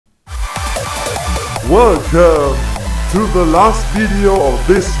Welcome to the last video of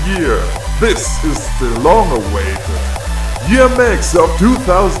this year. This is the long-awaited Yearmix of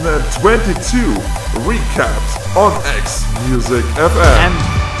 2022 recapped on X Music FM. And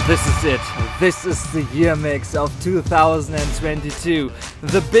this is it. This is the Yearmix of 2022,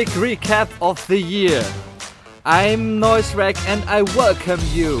 the big recap of the year. I'm Noize and I welcome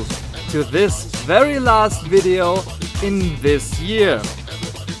you to this very last video in this year.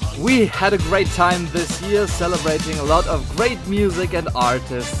 We had a great time this year, celebrating a lot of great music and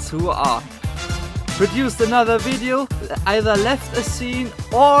artists who are produced another video, either left a scene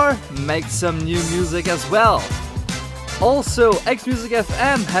or make some new music as well. Also, X Music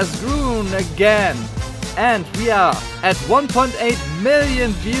FM has grown again, and we are at 1.8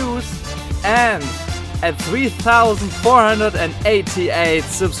 million views and at 3,488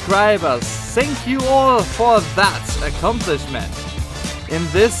 subscribers. Thank you all for that accomplishment. In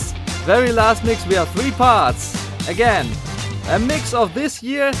this very last mix we have 3 parts. Again, a mix of this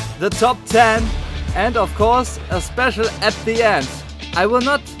year, the top 10, and of course a special at the end. I will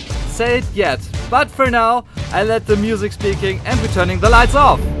not say it yet, but for now I let the music speaking and we're turning the lights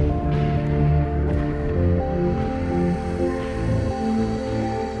off.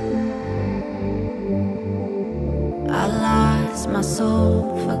 I lost my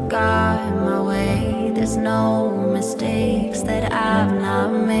soul, forgot my way. There's no mistakes that I've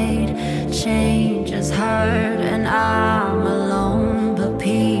not made. Change is hard and I'm alone, but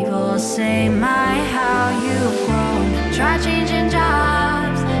people say, my, how you've grown. Try changing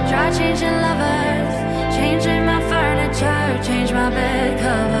jobs, try changing lovers, changing my furniture, change my bed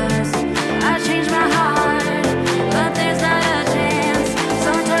covers. I changed my heart, but there's not a chance,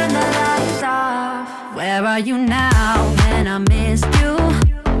 so turn the lights off. Where are you now when I missed you?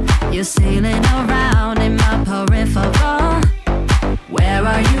 You're sailing around in my peripheral. Where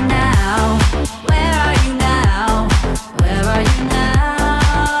are you now? Where are you now? Where are you now?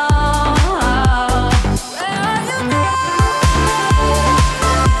 Where are you now?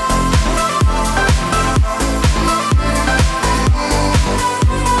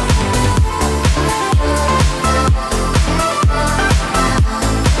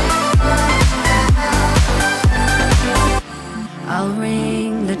 I'll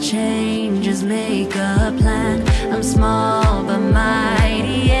ring the changes, make a plan. I'm small but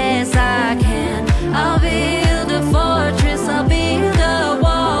mighty, yes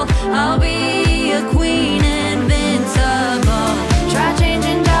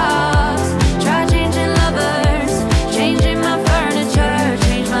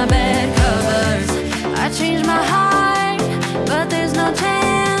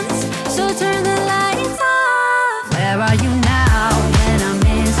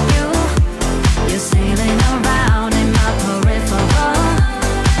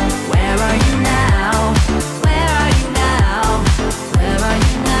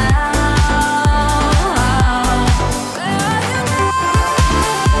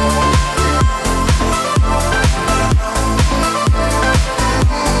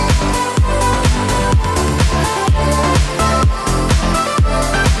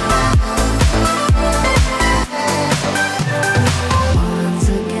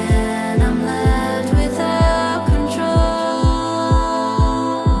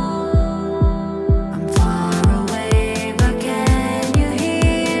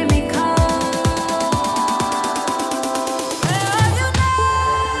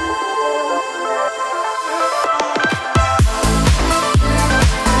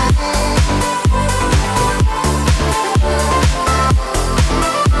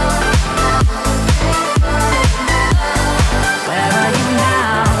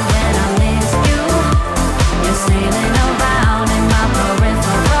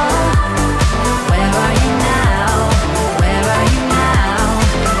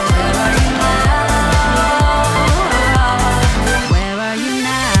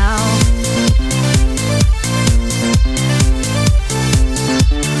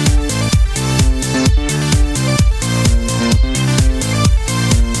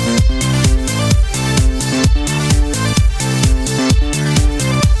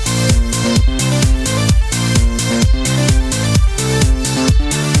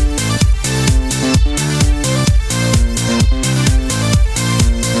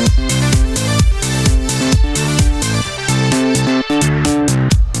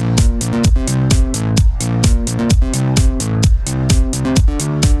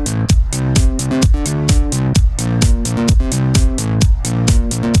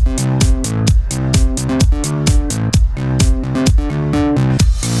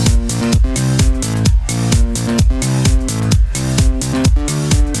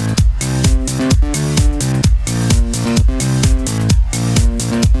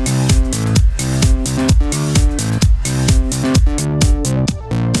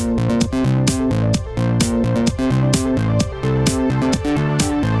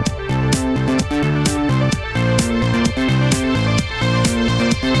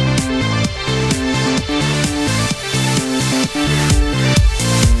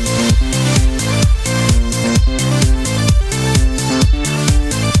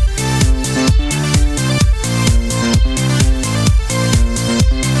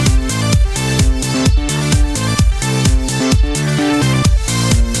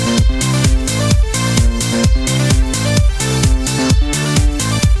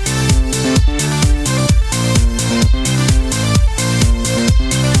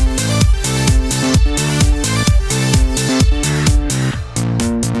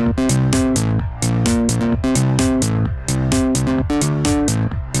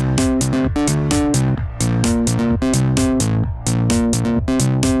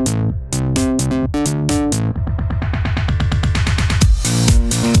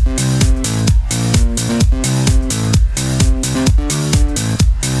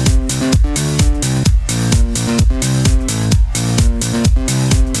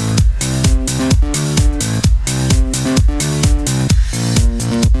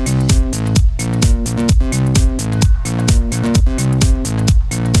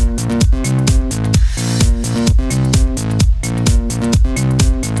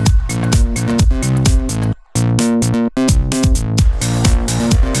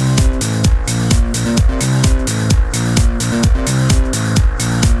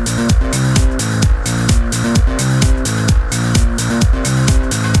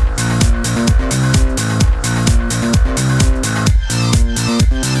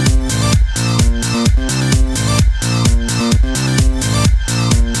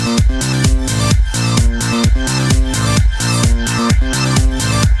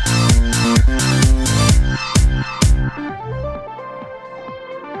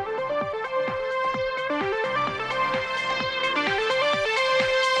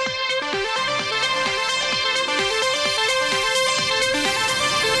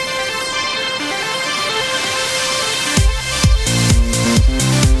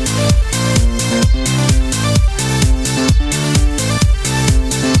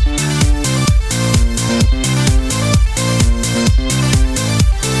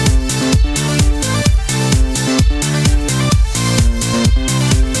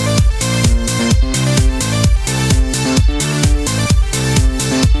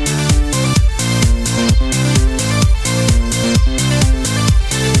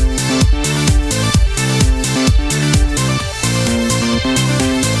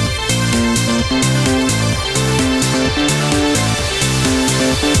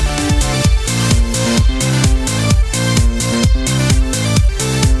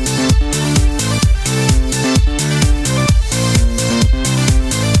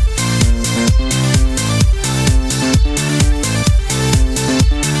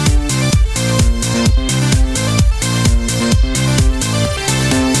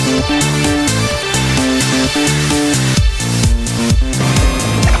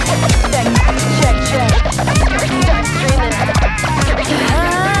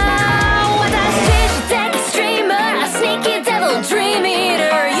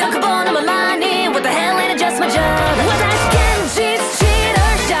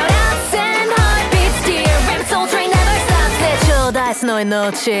너의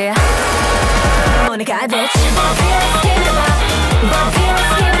노치 모니까 bitch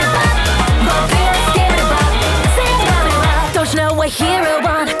Don't you know we're hero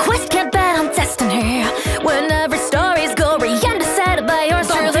on a quest, can't bet on destiny. Whenever stories go decided by yours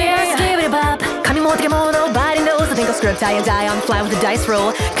truly. Coming more to get more, nobody knows. I think I'll script, die and die on the fly with a dice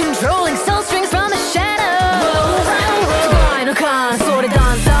roll. Controlling soul strings from the shadow. Final con, sort of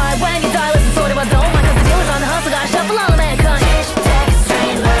done side. When you die, listen, sort of I don't mind. Cause the deal is on the hustle, gotta shuffle all the mankind.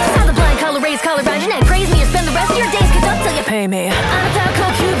 Sound the blind, color raise, color round your neck. Praise me or spend the rest of your days, cause up till you pay me. I'm a dark,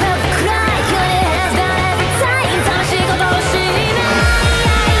 cold, cute, about to cry. Killing it hands down every time. Time she go, oh, she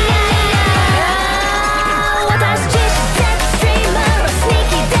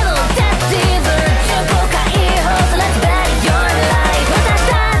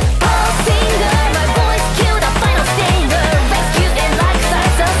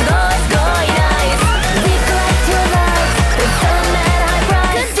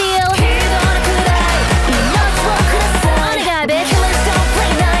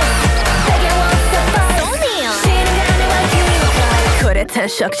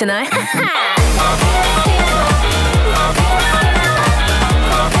텐션잖아.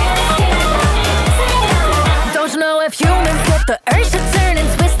 Don't you know if humans get the urge to turn and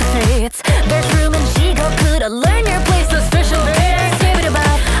twist the fates? There's room in Chico, could I learn your place, those special days? Give it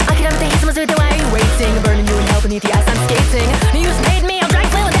about. I could have the haste, so why are you waiting? Burning you in hell beneath the ice, I'm skating. You just made me, I'll drag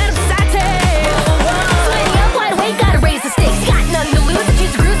flame with that exciting. Sweating up wide awake, gotta raise the stakes. Got nothing to lose, the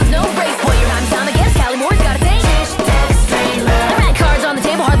cheese cruise with no race. Boy, your time's down against Cali, Mori's gotta take. On the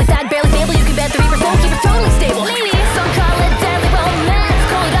table, hardly tag, barely stable. You can bet the Reverze won't keep it totally stable. Lady, some call it deadly romance.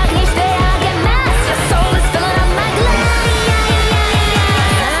 Call it dark and each day I get mass. Your soul is filling up my glass.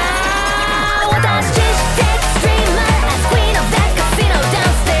 What does she take? Streamer as queen of that casino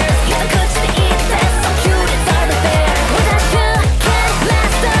downstairs. Get the coach to eat this, so cute it's hardly fair. What does you can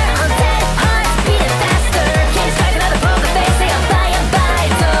master? Undead hearts beating faster. Can you strike another poker face? Say I'm by,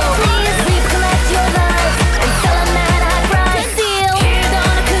 so please recollect your love and sell them at high price. Good deal.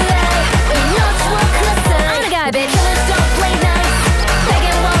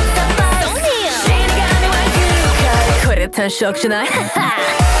 Tension. Now,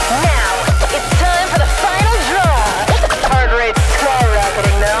 it's time for the final draw. Heart rate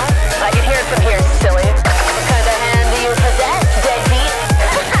skyrocketing now. I can hear it from here, silly. What kind of hand do you possess, deadbeat?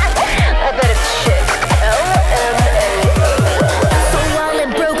 I bet it's shit. LMAO. So while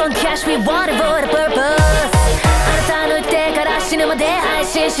it broke on cash, we wanted for the purpose.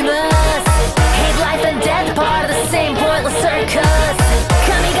 Hate life and death, part of the same pointless circus.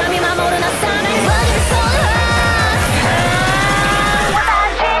 Kami, my motor, not sounding, but it's all hurt.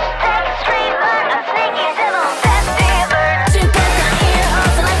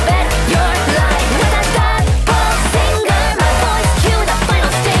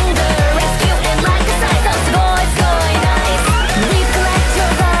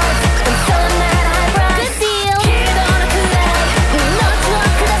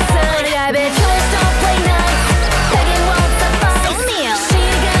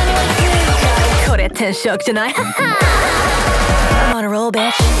 텐션잖아. I'm on a roll,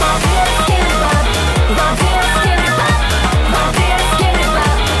 bitch.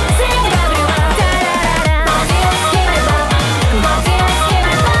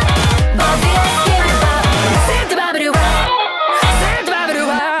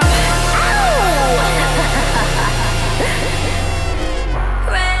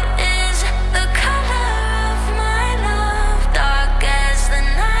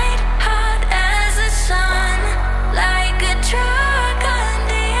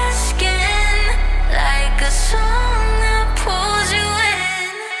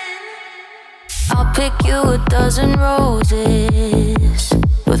 Pick you a dozen roses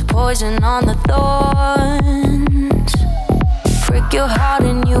with poison on the thorns. Prick your heart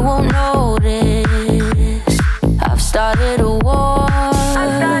and you won't notice. I've started a war.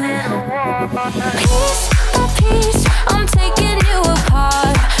 Piece by piece, I'm taking you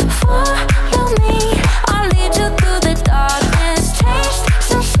apart. Follow me, I'll lead you through the darkness. Taste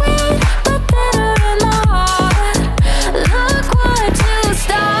so sweet, but bitter in my heart. Look what you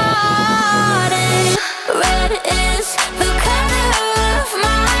started. Red is the color of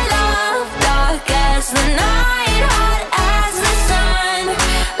my love. Dark as the night, hot as the sun.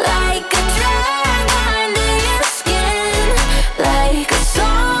 Like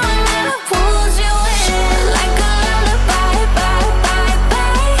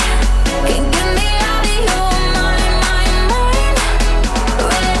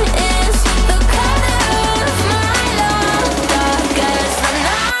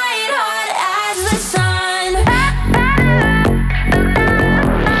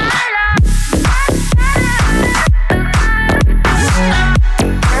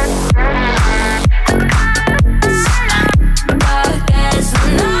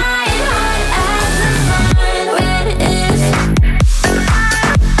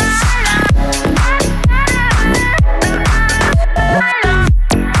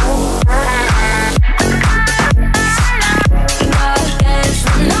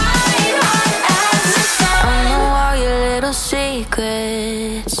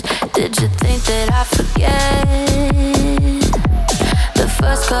regrets. Did you think that I forget? The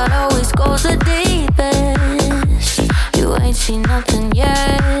first cut always goes the deepest. You ain't seen nothing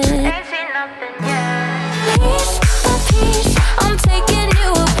yet. Piece by piece, I'm taking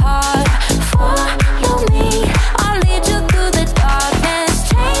you apart. Follow me, I'll lead you through the darkness.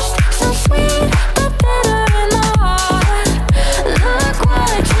 Taste so sweet, but bitter in the heart. Look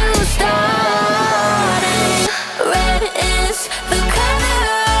what you started. Red is the color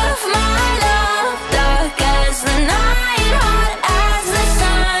of my love. Dark as the night, hot as the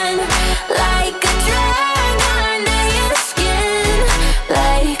sun. Like a drag under your skin.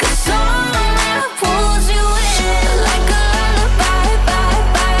 Like a song that pulls you in. Like a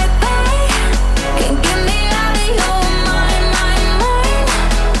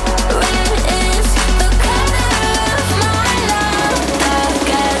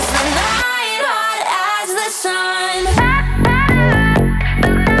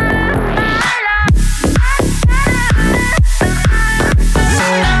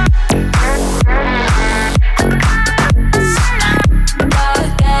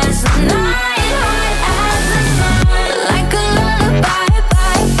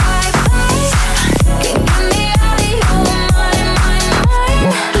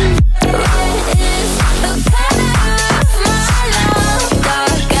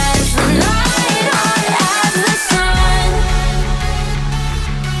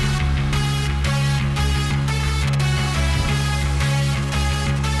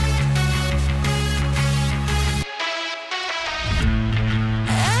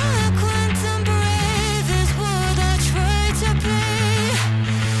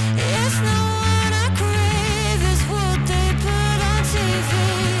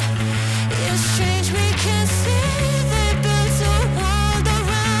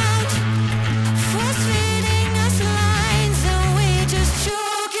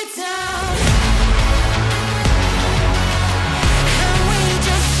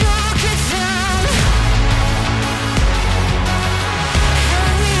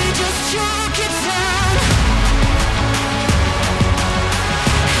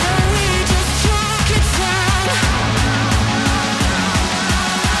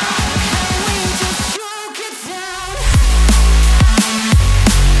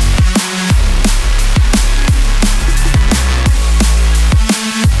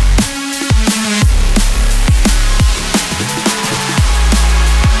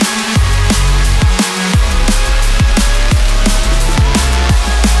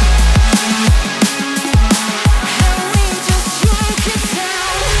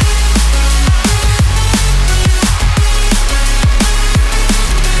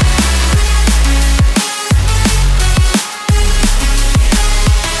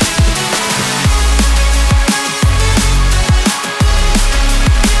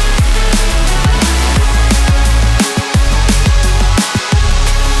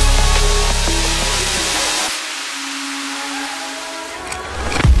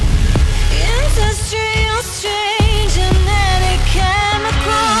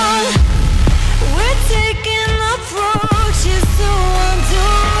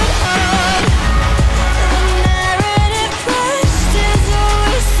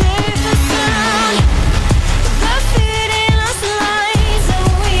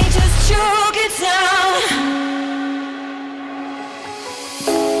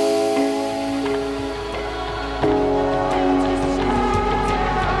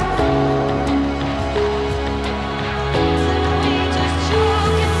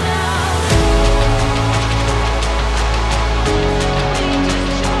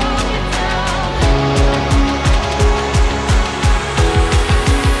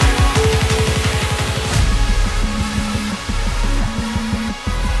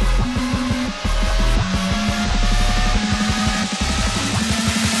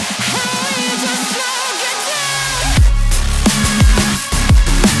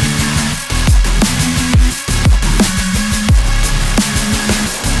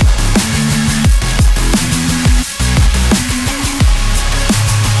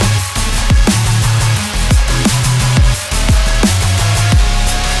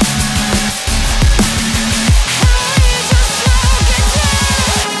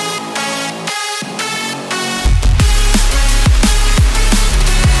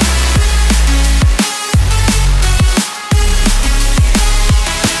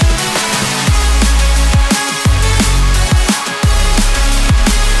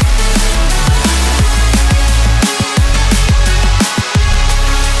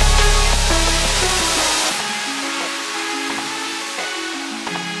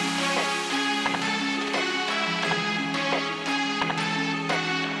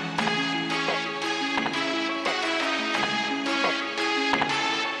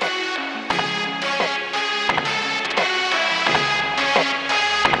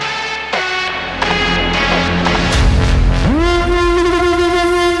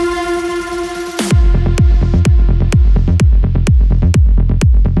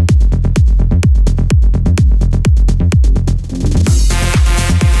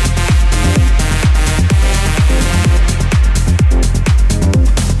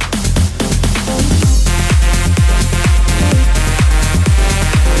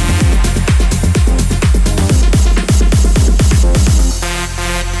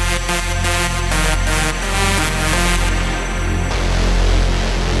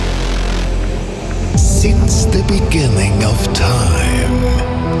Since the beginning of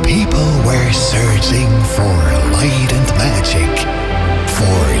time, people were searching for light and magic,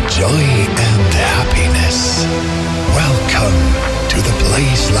 for joy and happiness. Welcome to the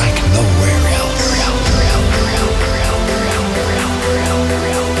place like nowhere else.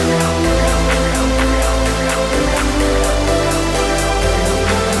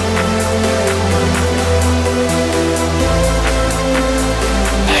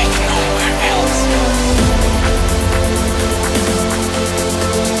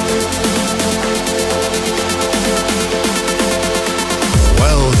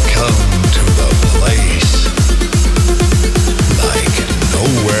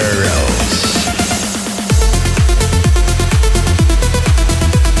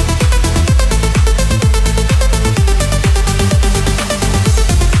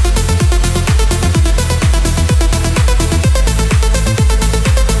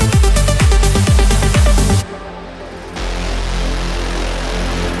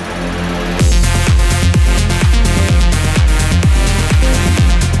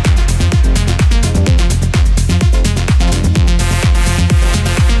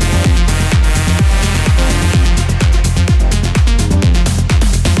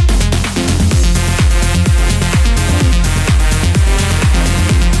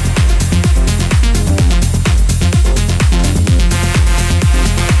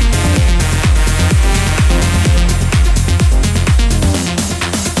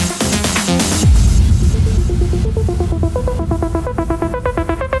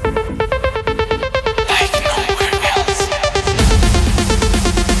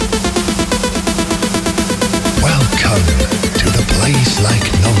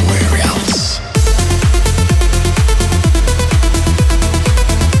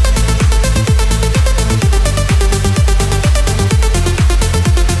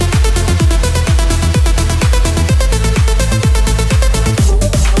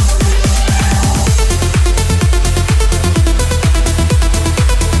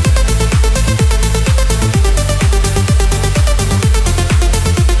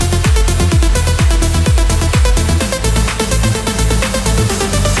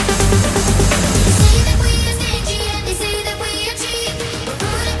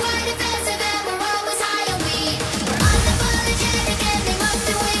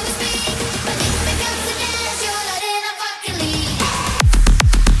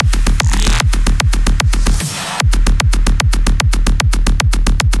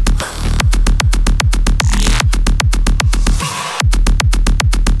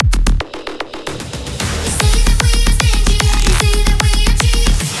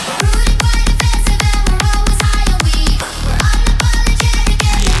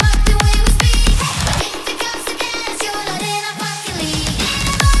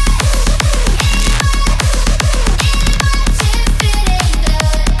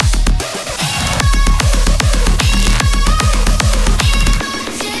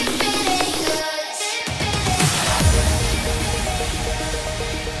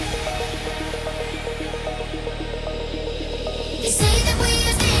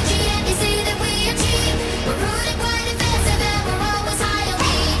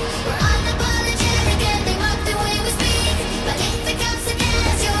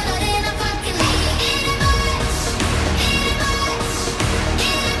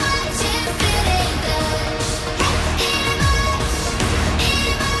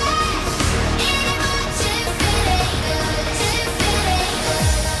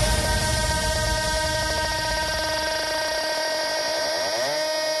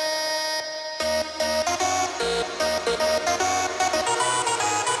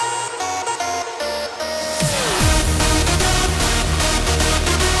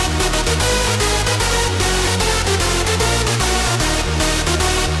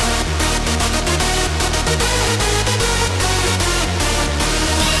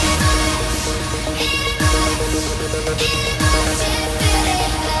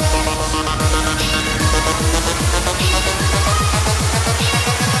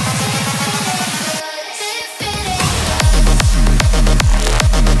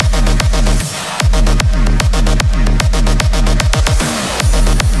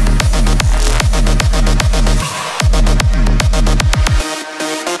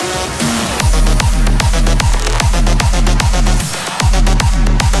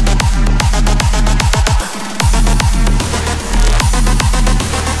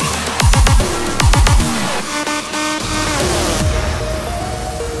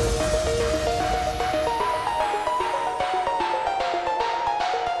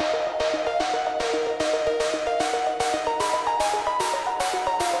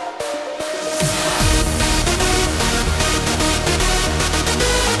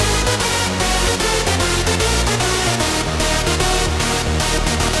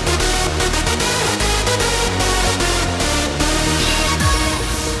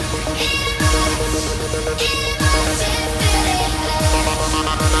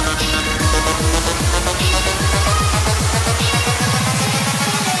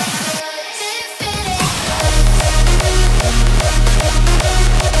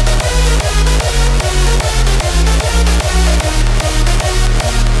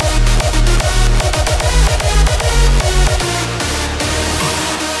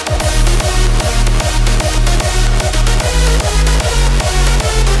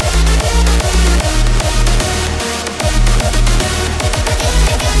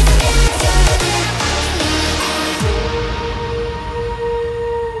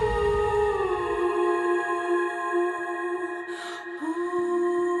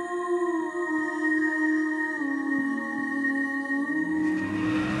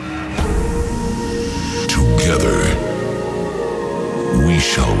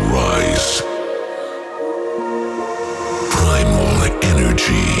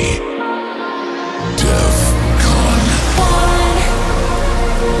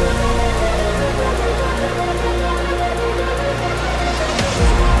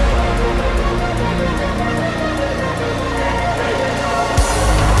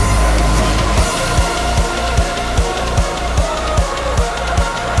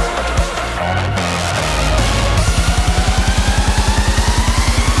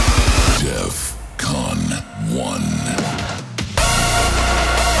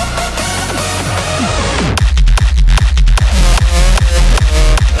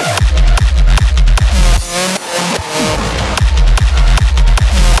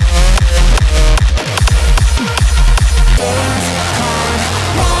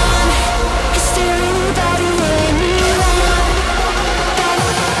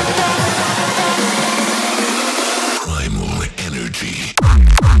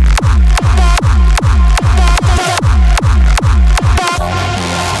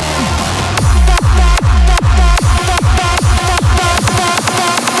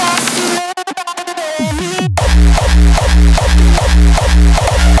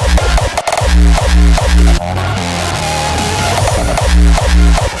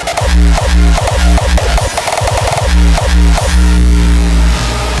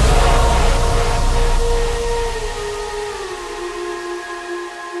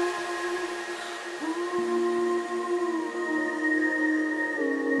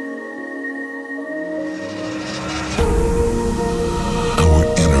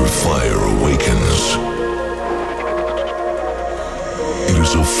 is. It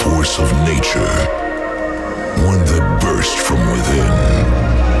is a force of nature, one that burst from within.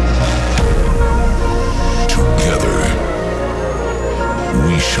 Together,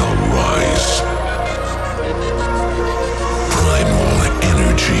 we shall rise. Primal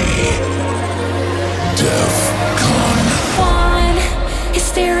energy. DEFCON. One, is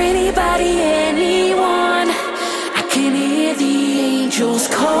there anybody, anyone? I can hear the angels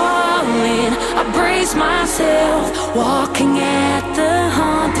calling. I brace myself, walking at the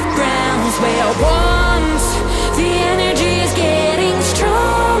haunted grounds where once the energy is getting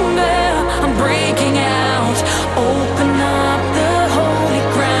stronger. I'm breaking out, open up the holy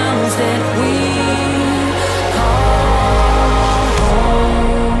grounds that we call home.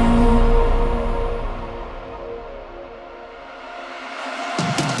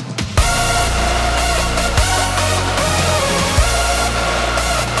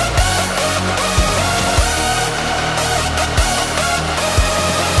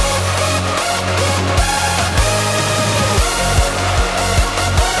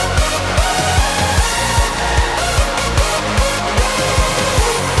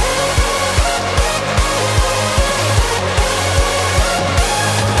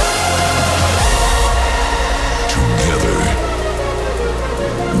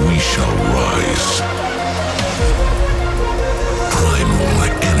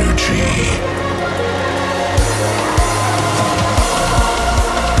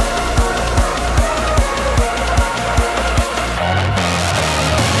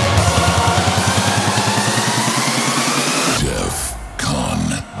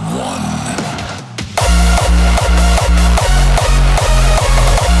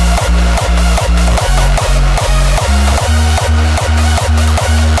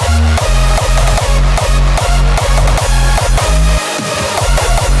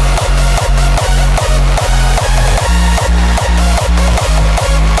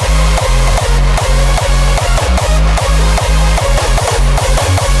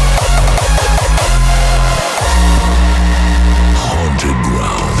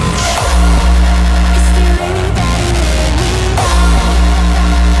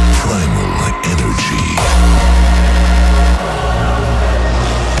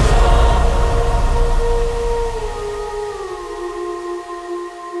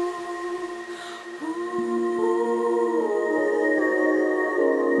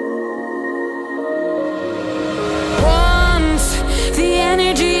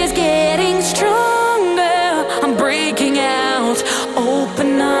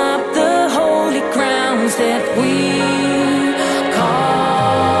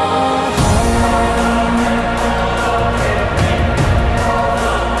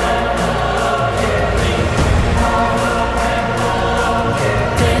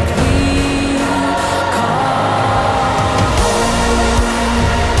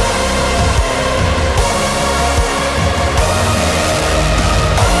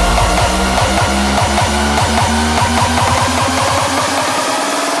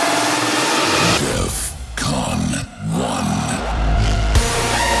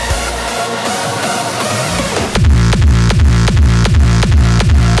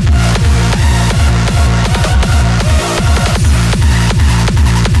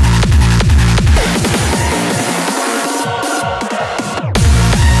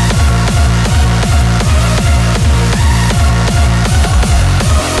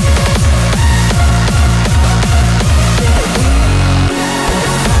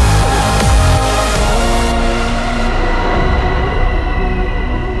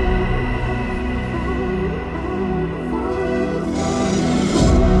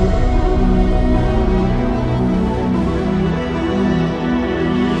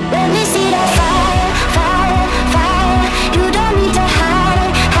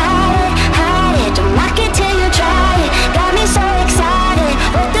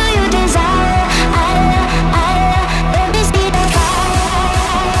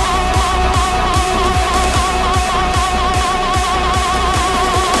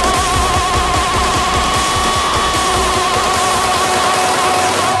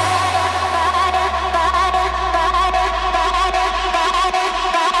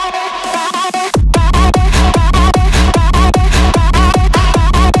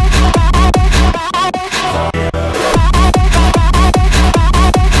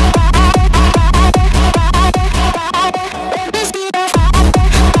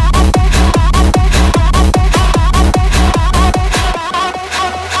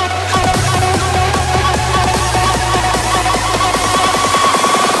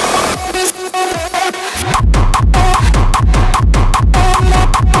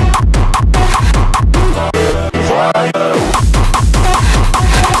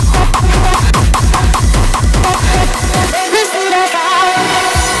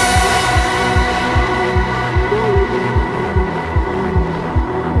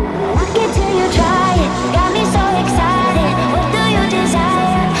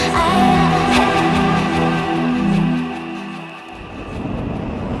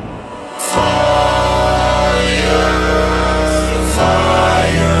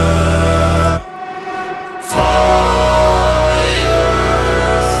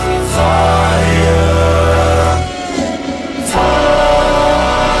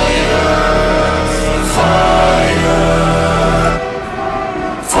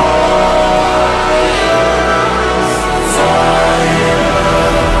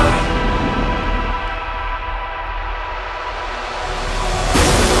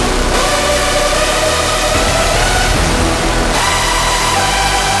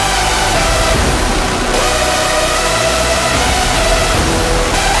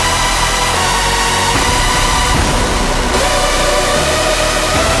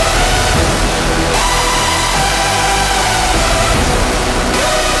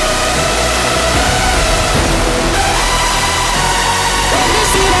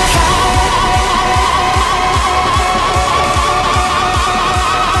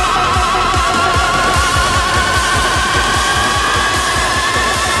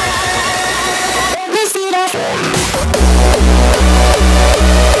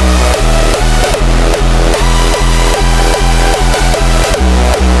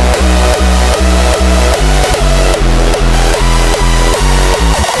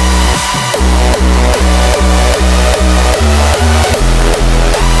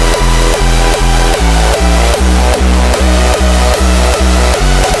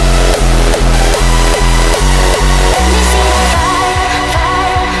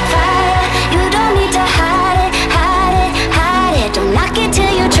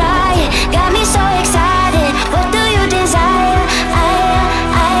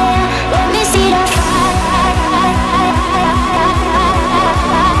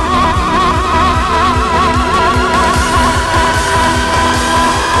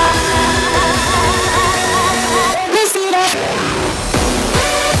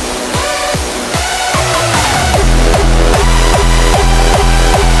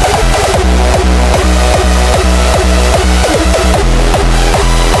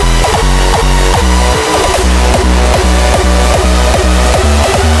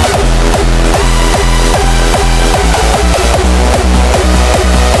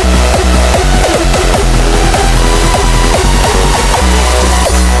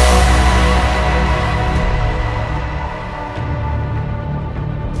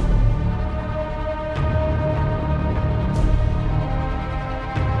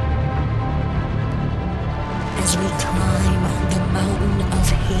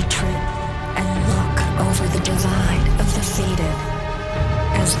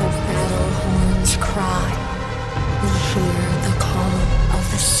 the battle horns cry, we hear the call of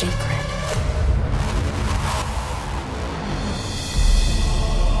the sacred.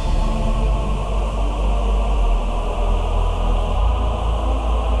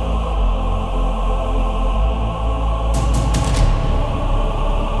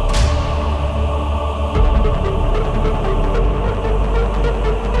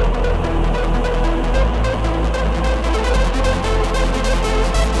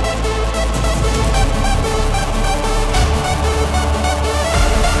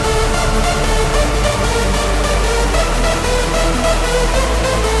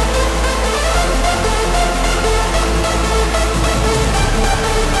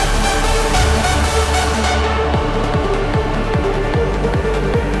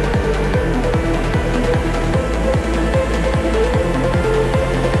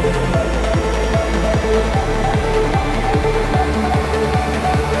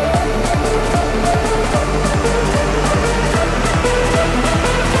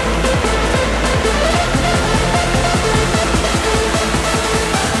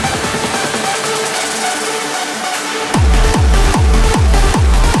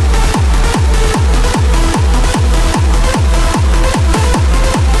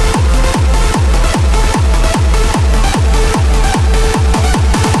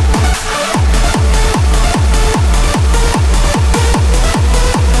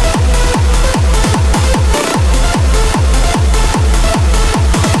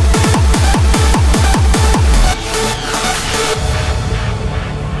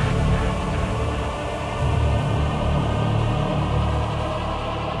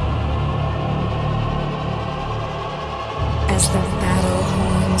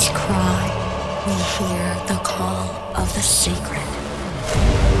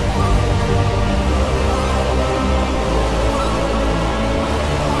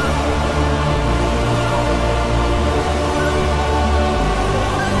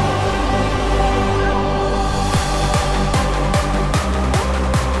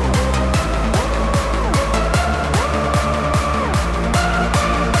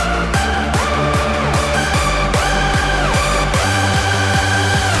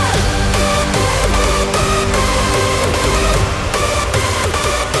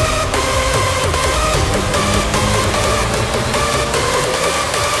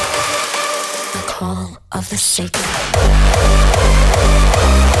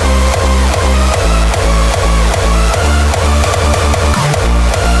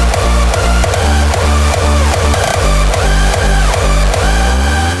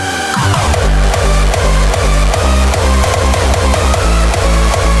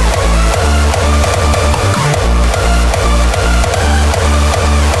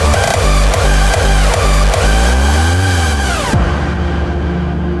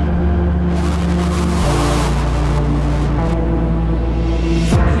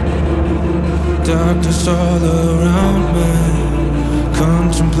 Darkness all around me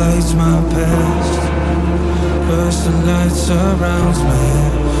contemplates my past. Burst the light surrounds me.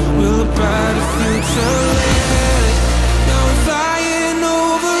 Will a brighter future last? Now I'm flying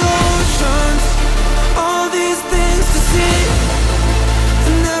over oceans, all these things to see.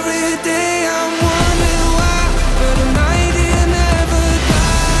 And every day I'm wondering why, but an idea never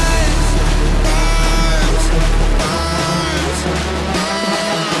dies.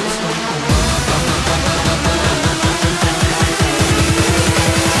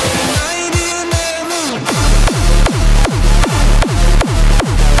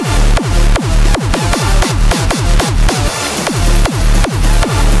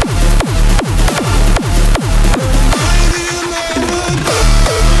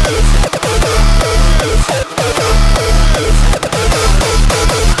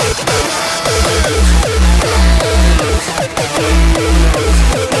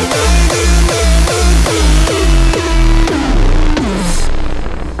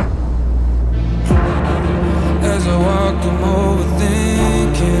 As I walk, I'm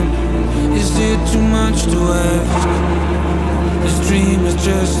overthinking. Is it too much to ask? This dream is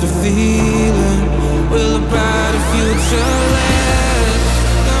just a feeling. Will a brighter future last?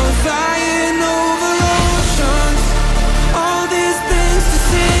 Now I'm flying over oceans, all these things to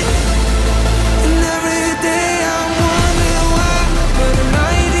see. And every day I'm wondering why, but an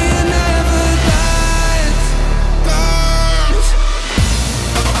idea never dies.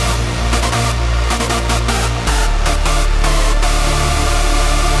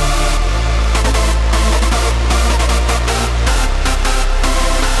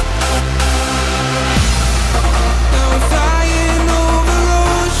 Now I'm flying over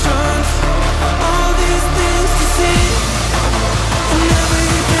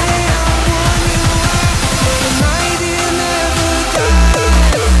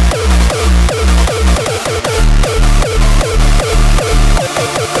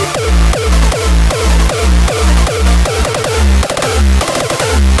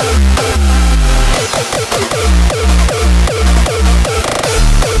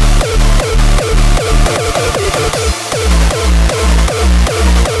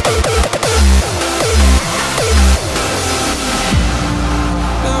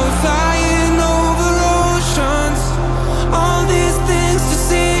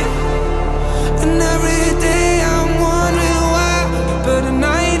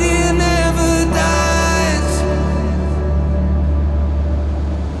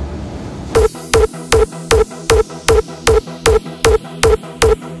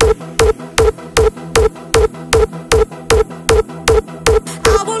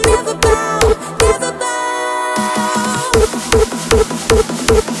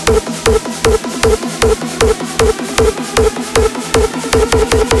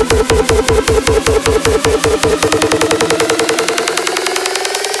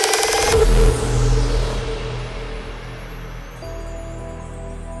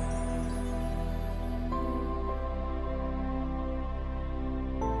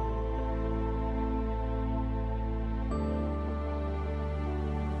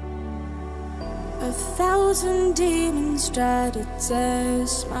 1,000 demons try to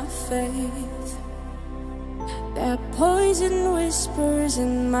test my faith. There are poison whispers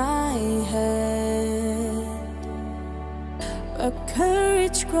in my head, but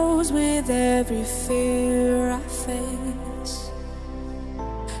courage grows with every fear I face.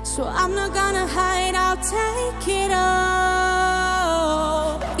 So I'm not gonna hide, I'll take it all.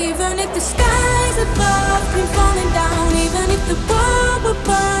 Even if the skies above keep falling down, even if the world will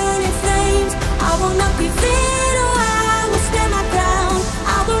burn in flames, I will not give in, or I will stand my ground.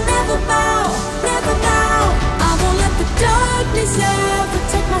 I will never bow, never bow. I won't let the darkness ever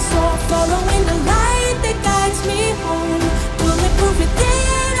take my soul, following the light that guides me home. Bulletproof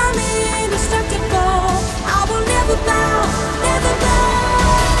within, I'm indestructible. I will never bow, never bow.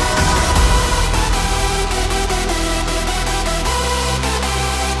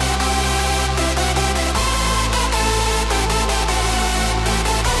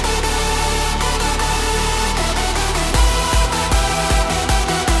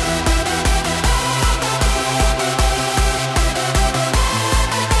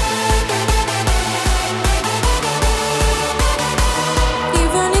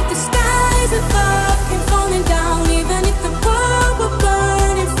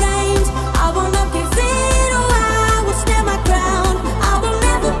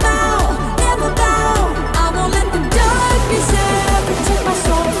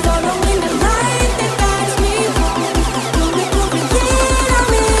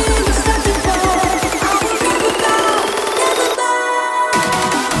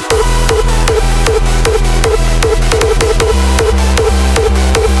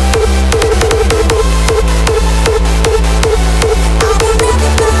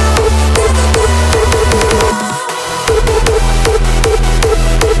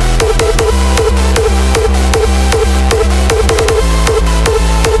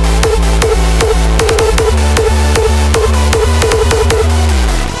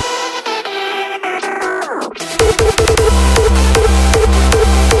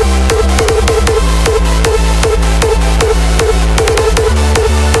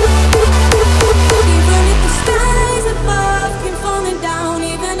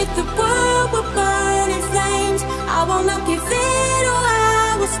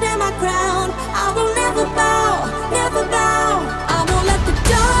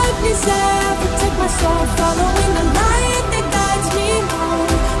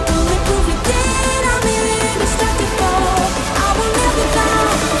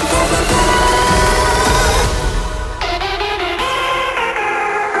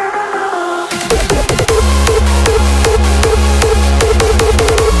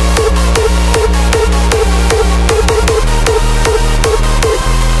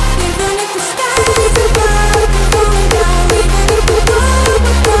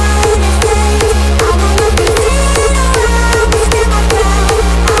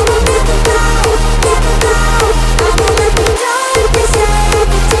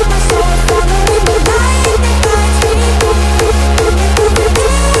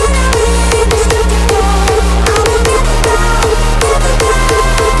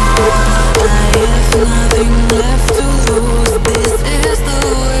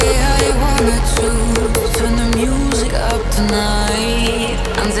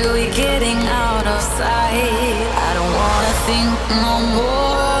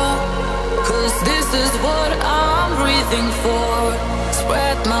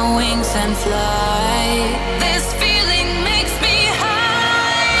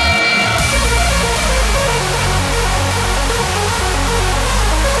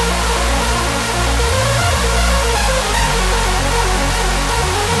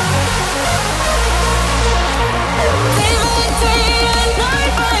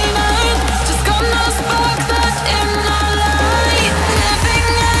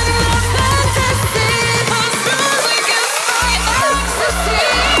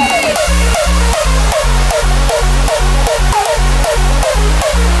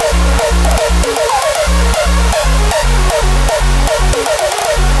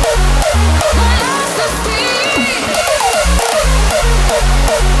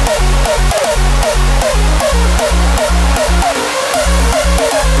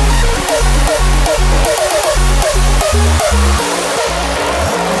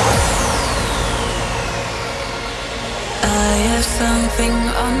 have something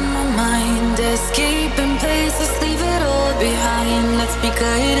on my mind. Escaping places, leave it all behind. Let's be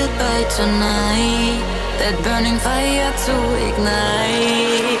guided by tonight. That burning fire to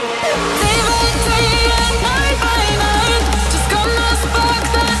ignite. Day by day and night by night, just gonna spark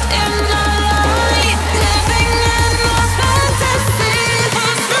that inner light. Living in a fantasy,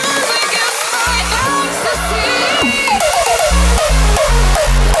 whose music is my ecstasy.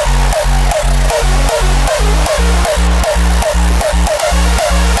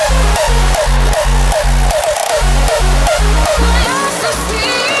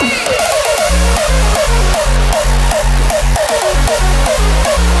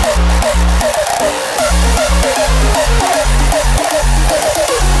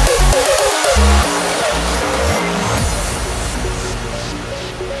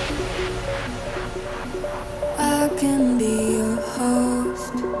 I can be your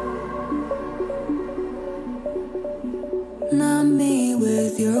host, not me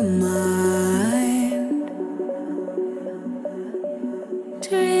with your mind.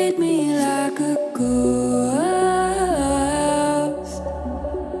 Treat me like a ghost,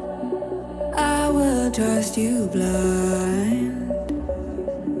 I will trust you blind.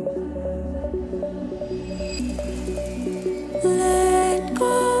 Let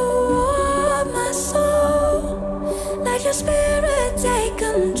go of my soul, let your spirit take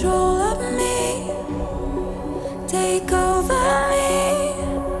control of me. Take over me.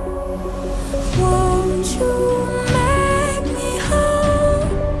 Won't you make me whole?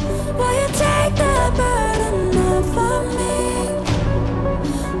 Will you take the burden off of me?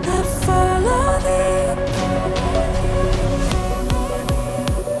 I follow thee.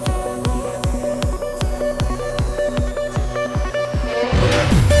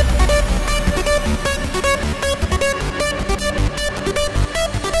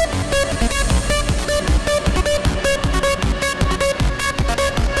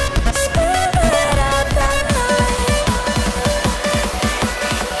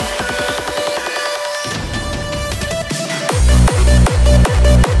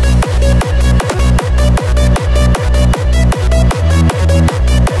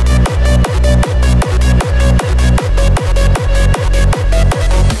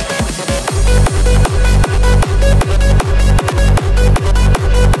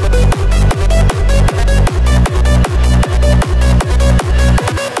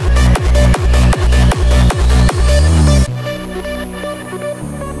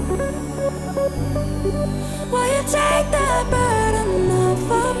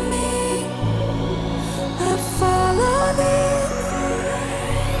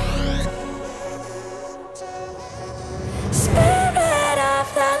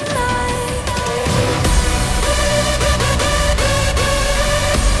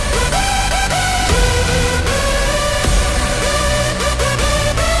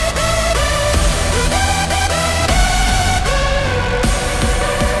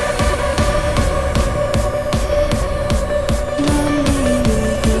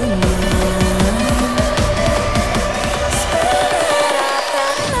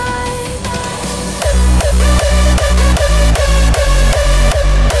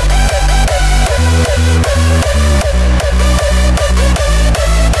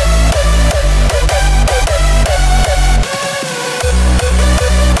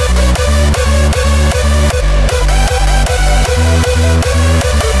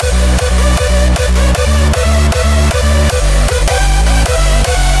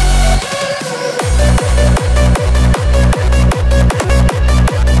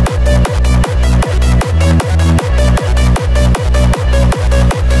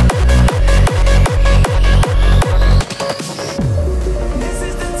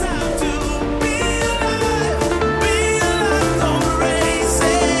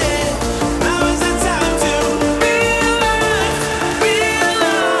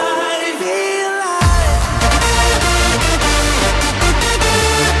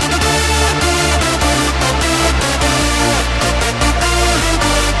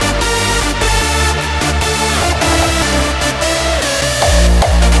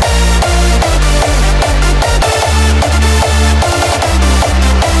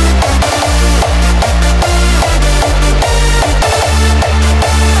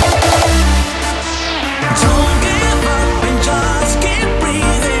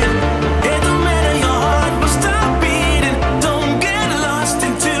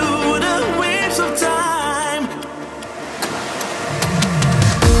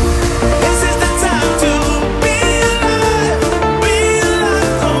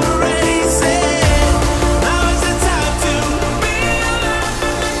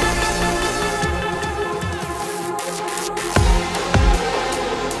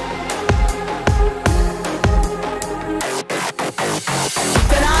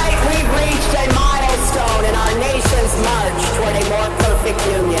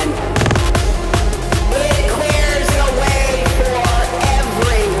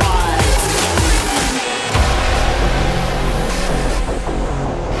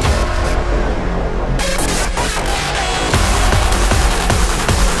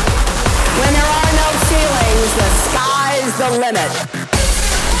 sky's the limit.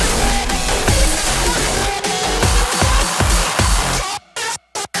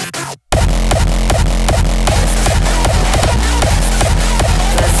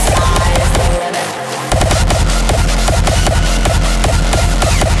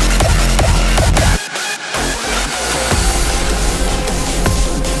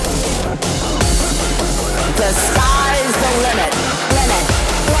 The sky's the limit. Limit.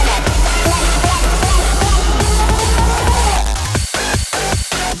 Limit.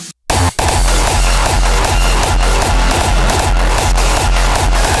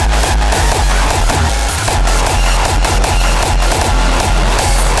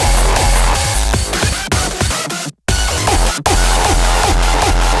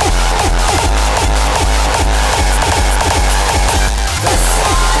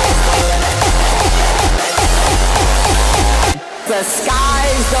 The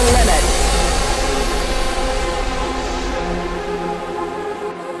sky's the limit.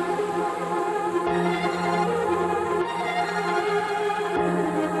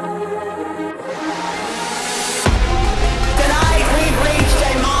 Tonight we've reached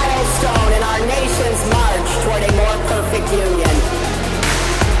a milestone in our nation's march toward a more perfect union.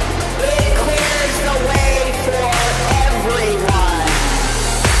 It clears the way for everyone.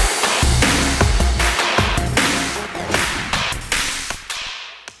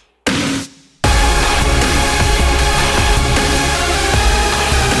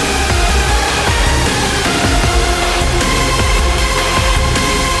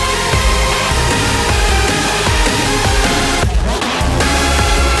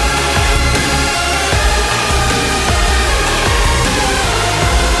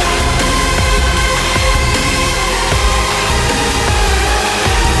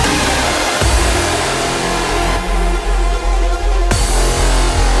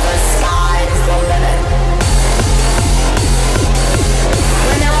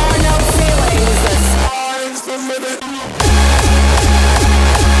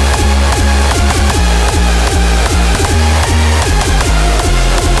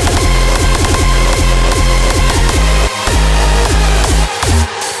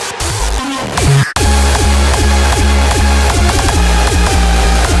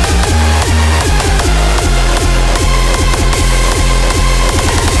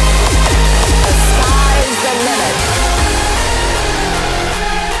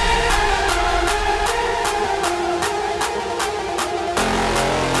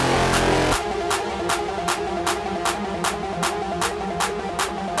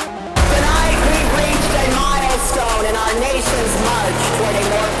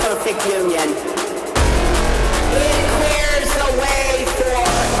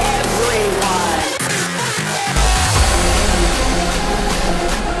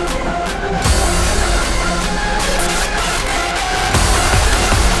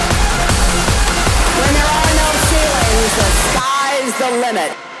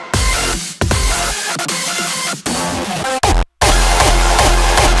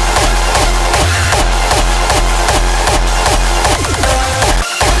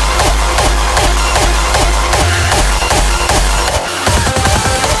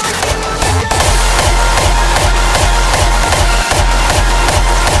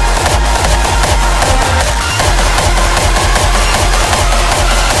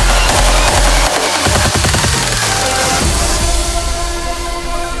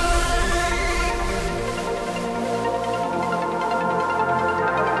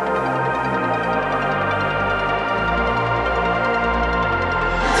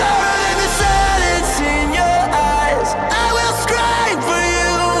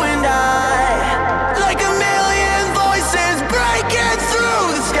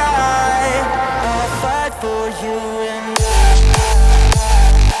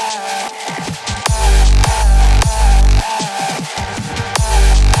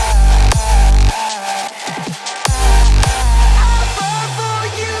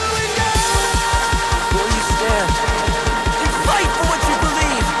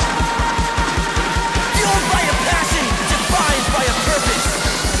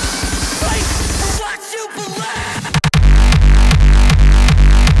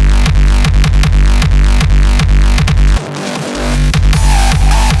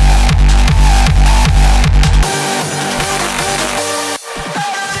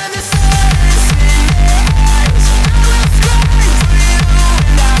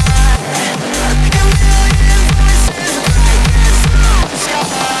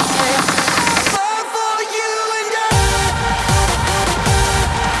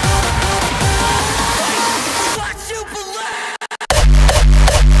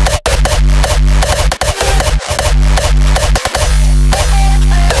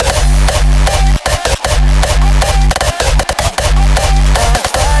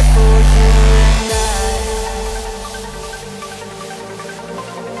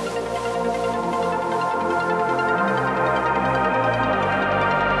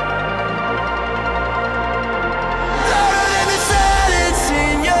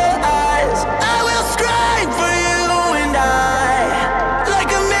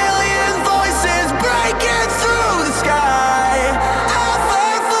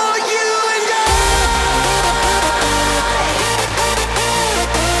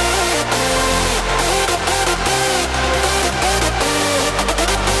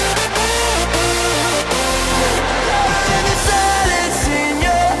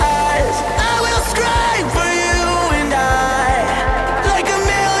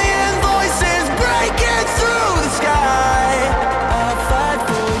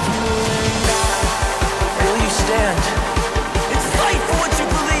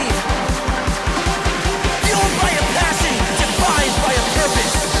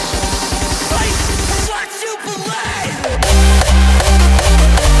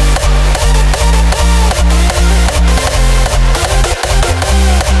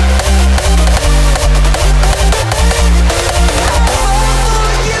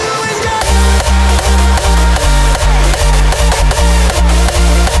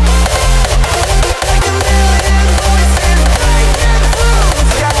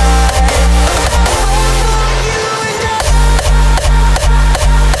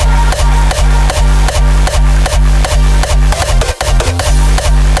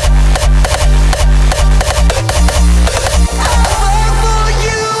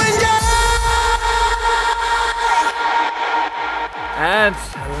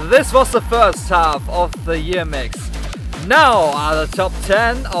 This was the first half of the Yearmix. Now are the top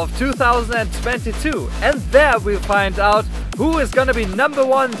 10 of 2022, and there we'll find out who is gonna be number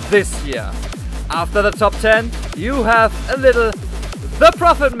 1 this year. After the top 10, you have a little The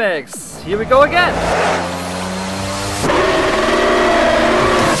Profit Mix. Here we go again.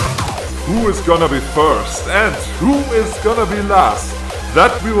 Who is gonna be first and who is gonna be last?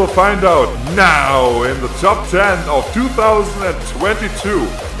 That we will find out now in the top 10 of 2022,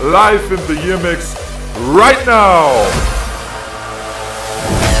 live in the Yearmix right now.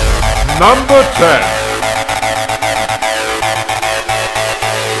 Number 10.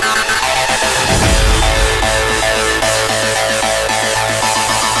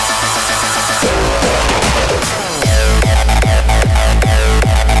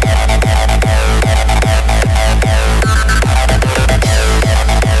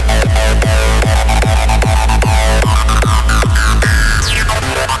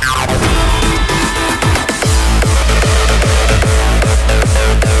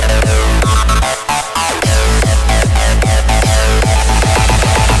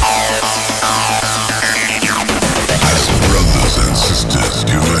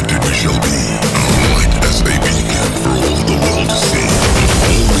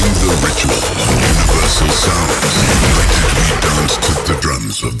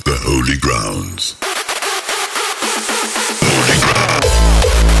 Of the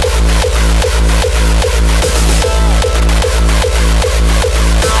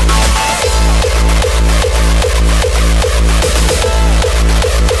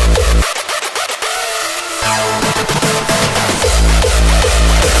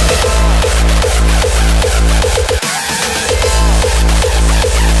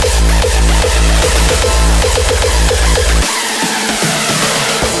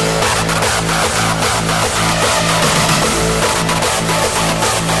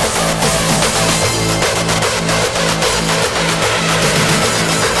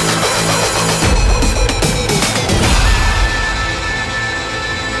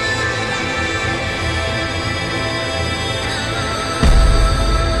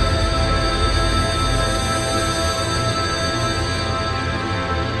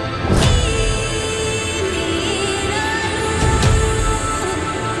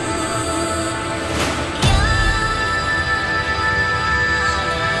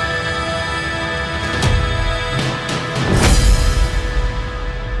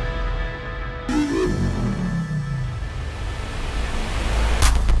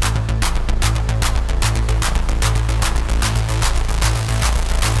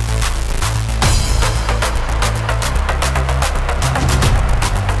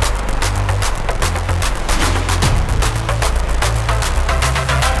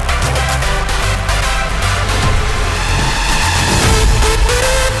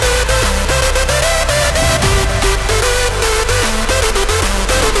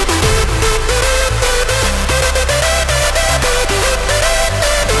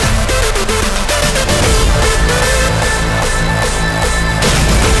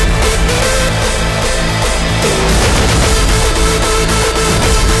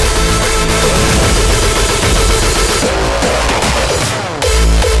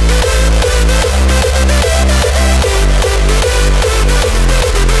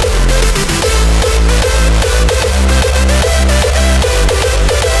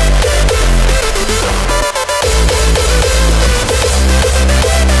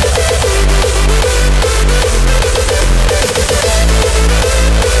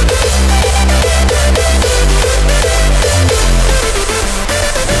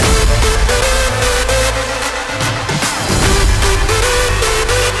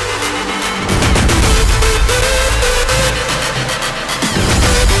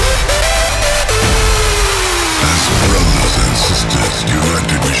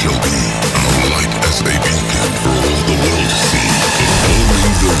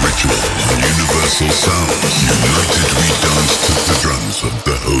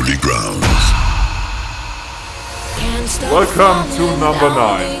holy grounds. Welcome to number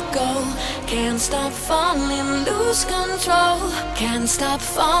 9. Can't stop falling, lose control. Can't stop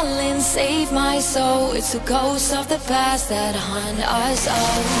falling, save my soul. It's a ghost of the past that haunt us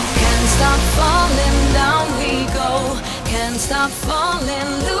all. Can't stop falling, down we go. Can't stop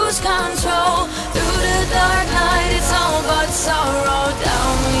falling, lose control. Through the dark night, it's all but sorrow.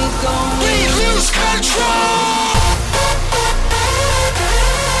 Down we go, we lose control.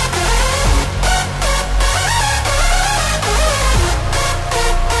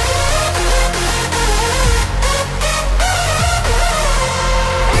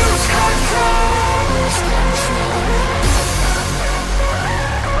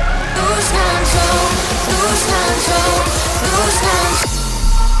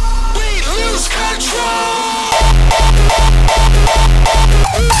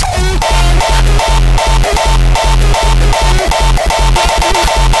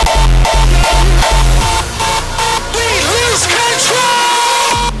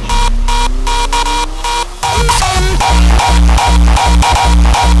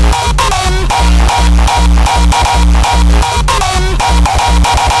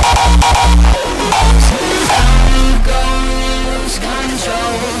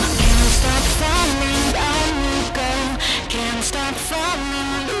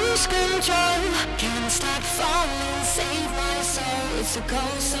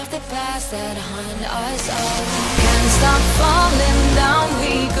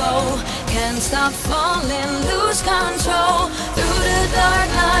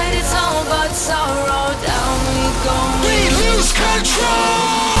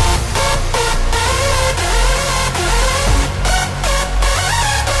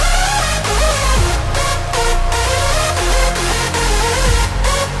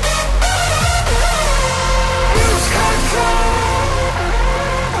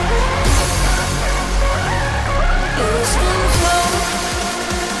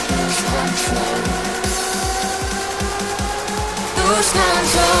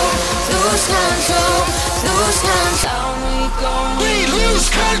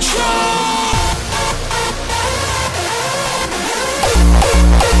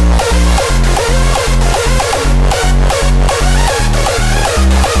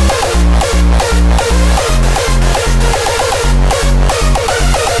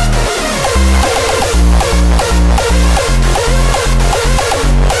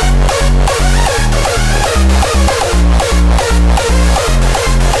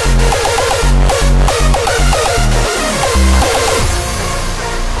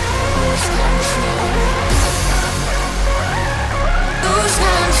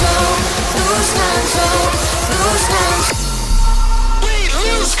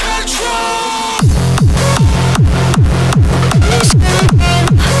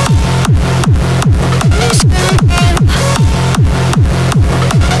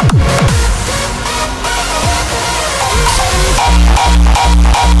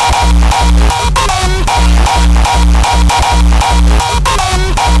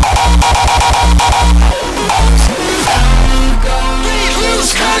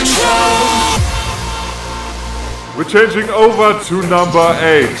 We're changing over to number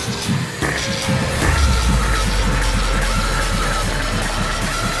 8.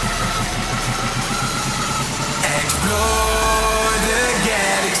 Explore the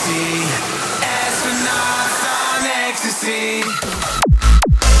galaxy, astronauts on ecstasy.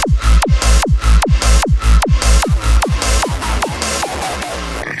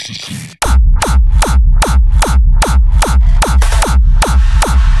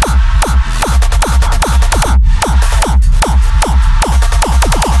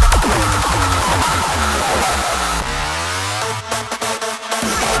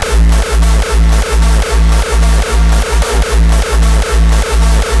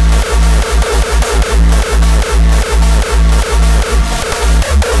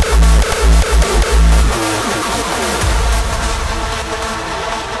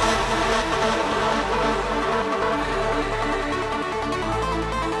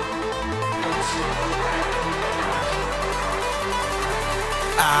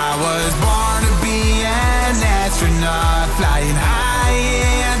 I was born to be an astronaut, flying high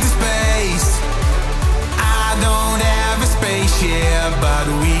into space. I don't have a spaceship, but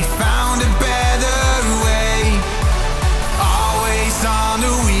we found a better way. Always on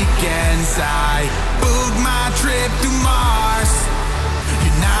the weekends, I booked my trip to Mars.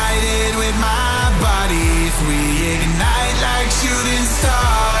 United with my bodies, we ignite like shooting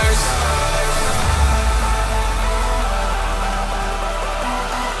stars.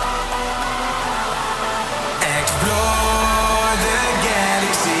 Explore the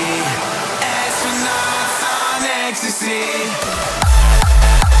galaxy, astronauts on ecstasy.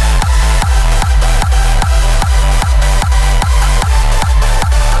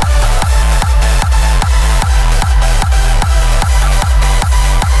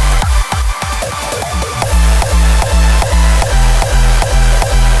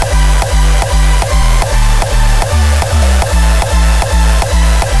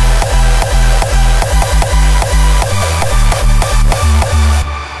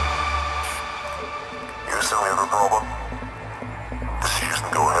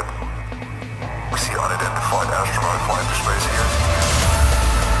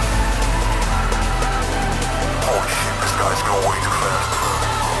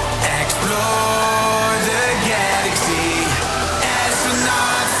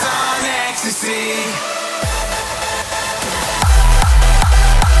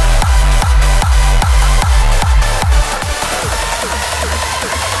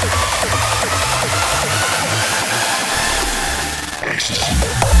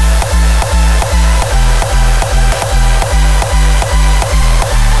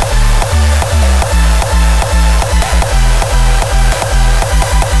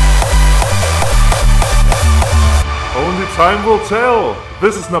 Time will tell.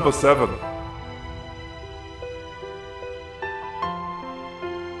 This is number 7.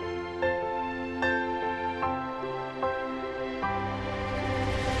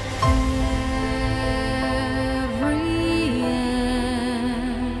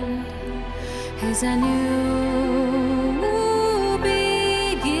 Is a new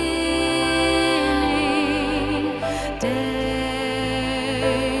beginning. Days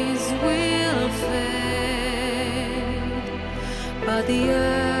will fade, but the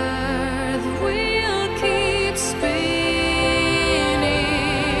earth will keep spinning.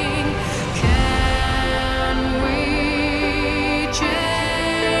 Can we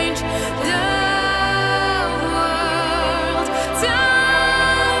change the world?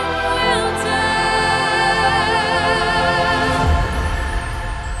 Time will tell.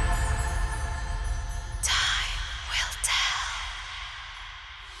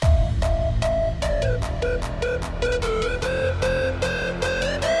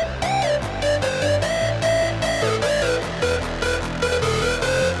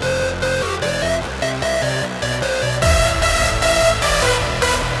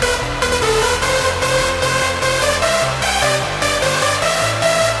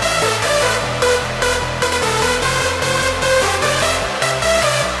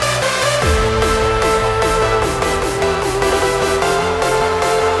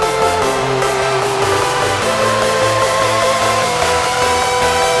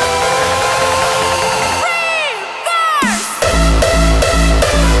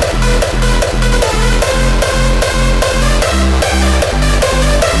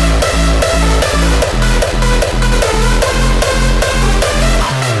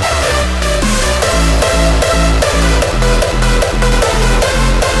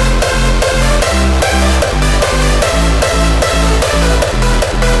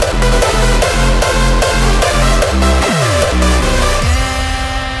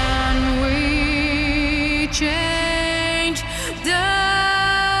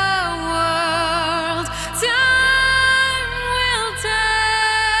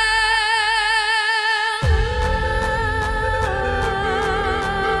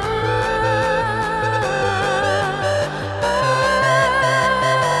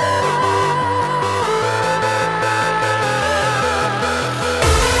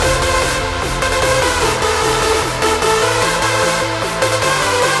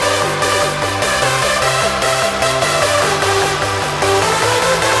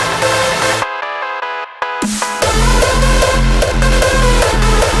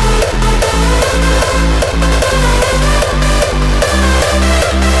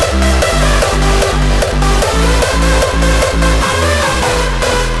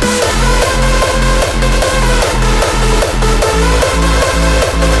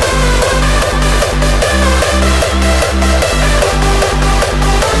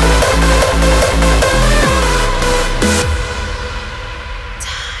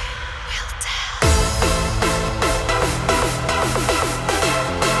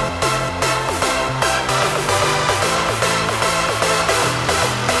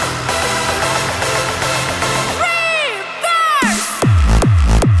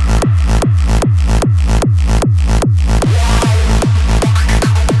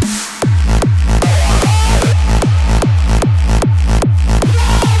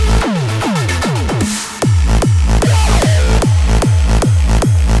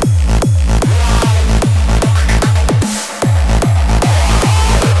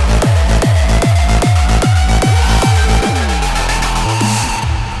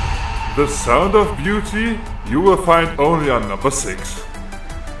 The Sound of Beauty you will find only on number 6.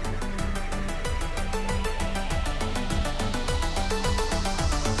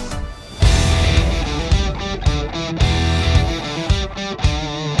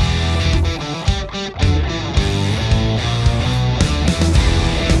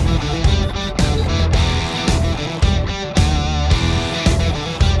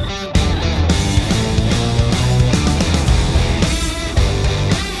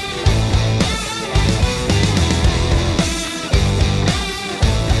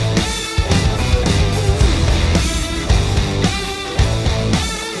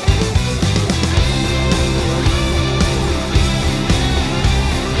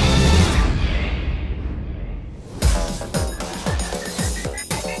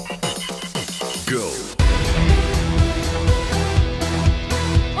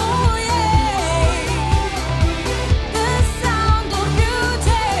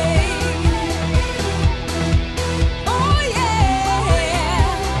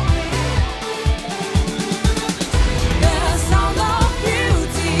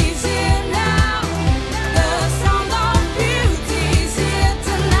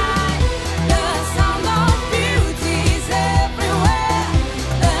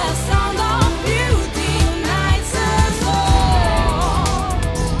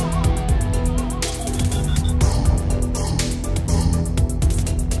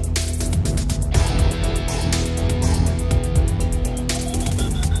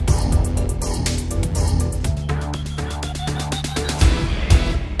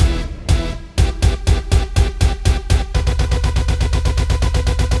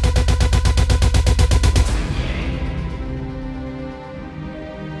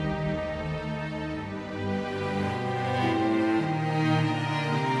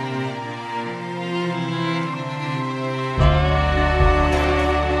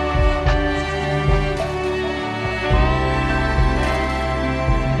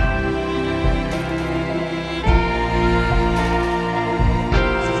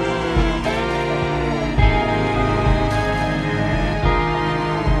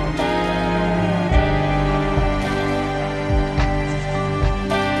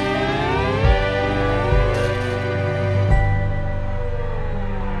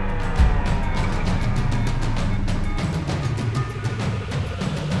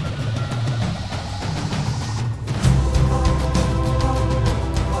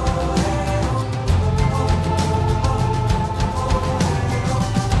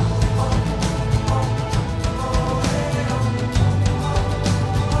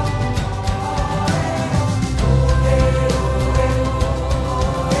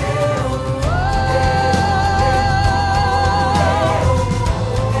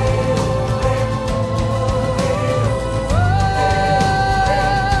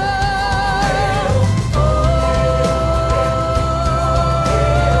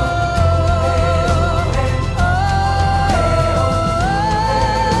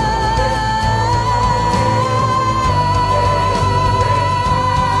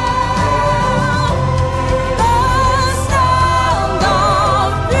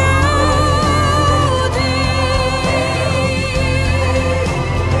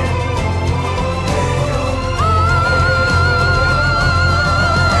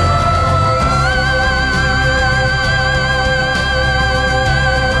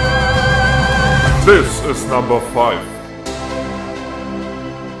 This is number 5.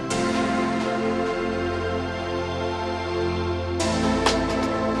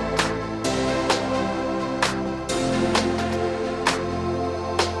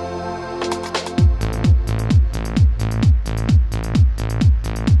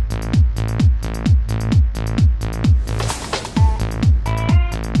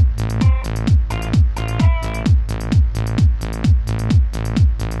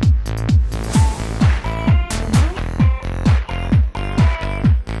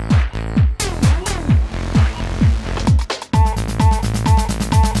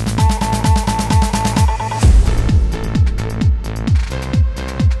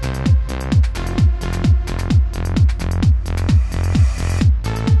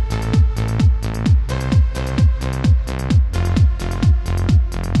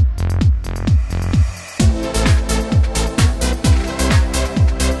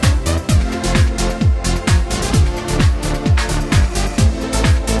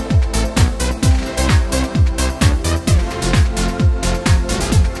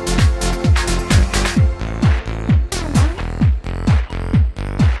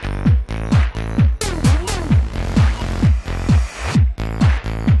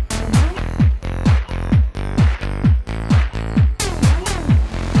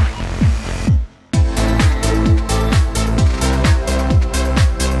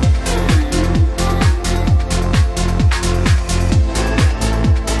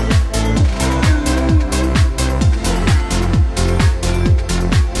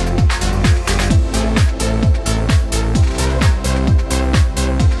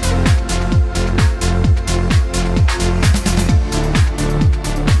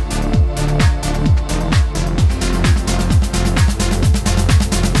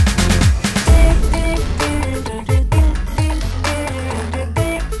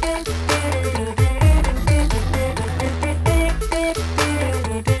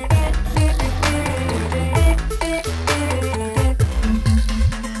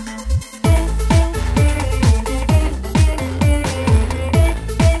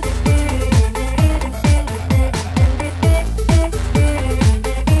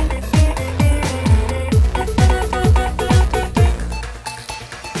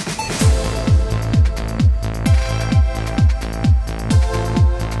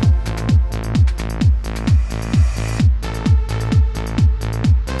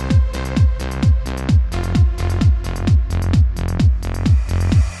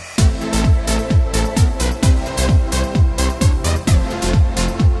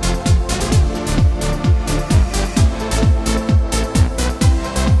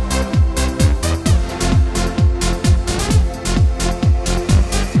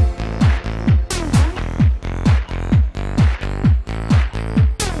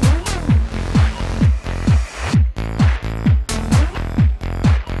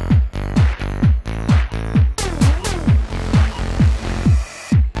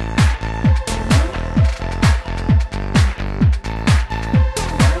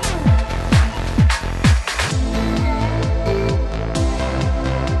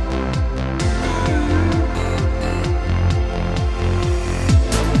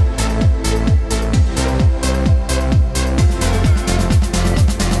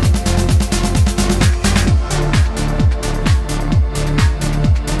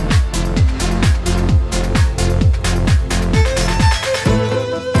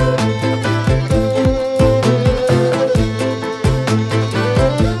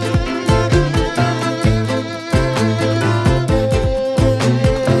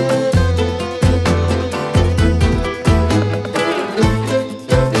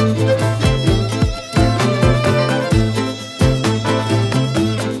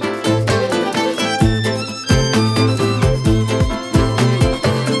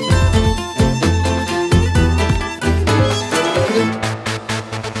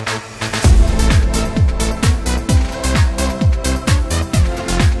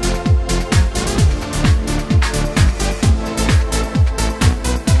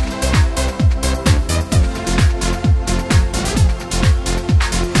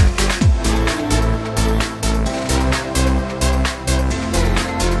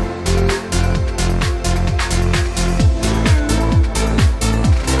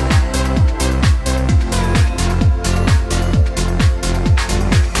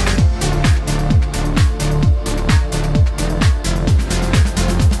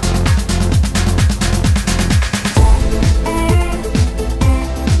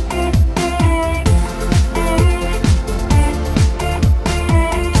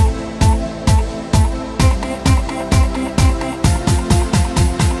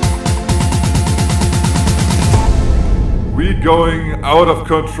 going out of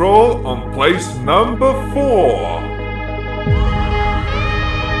control on place number 4.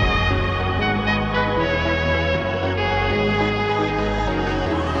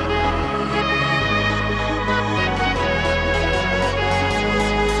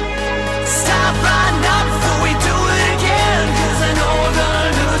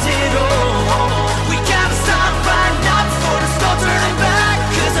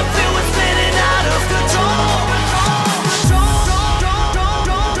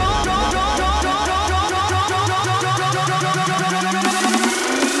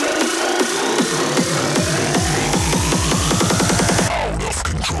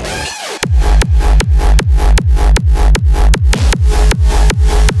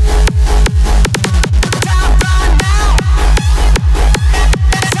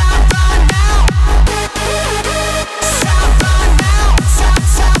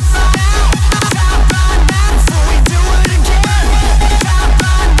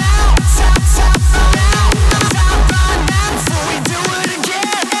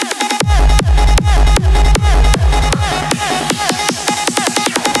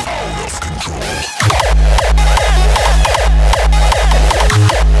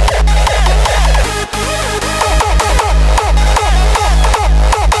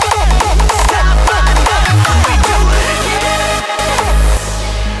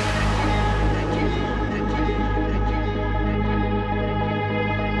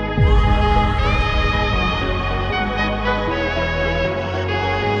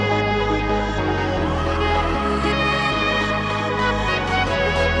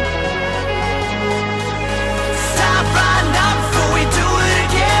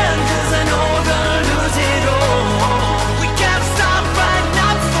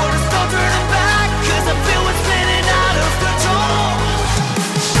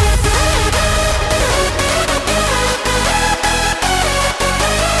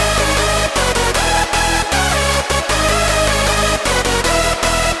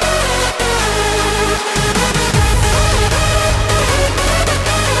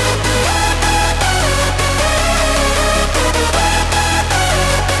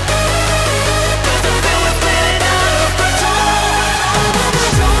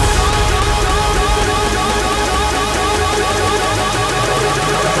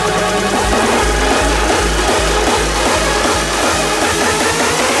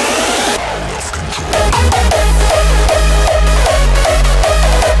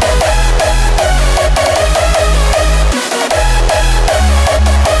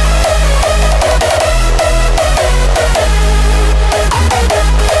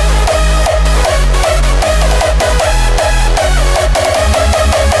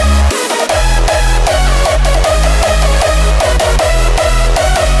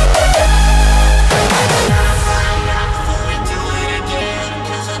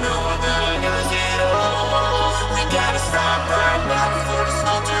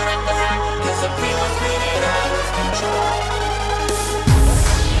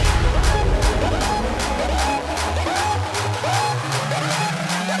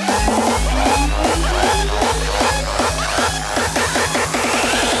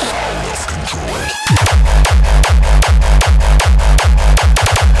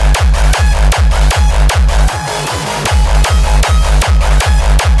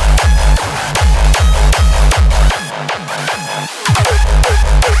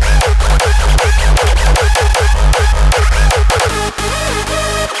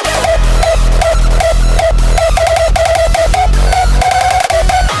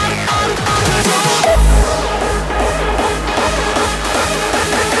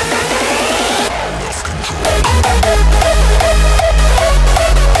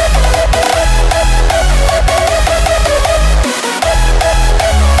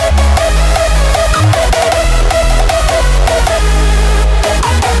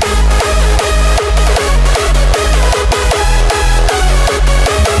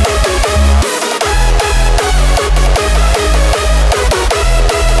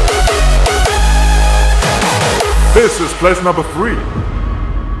 This is place number 3.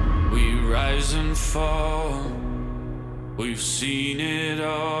 We rise and fall, we've seen it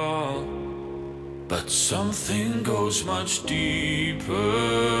all, but something goes much deeper.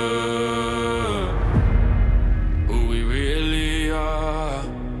 Who we really are,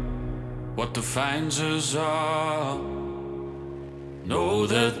 what defines us all. Know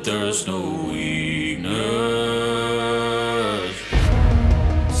that there's no weakness.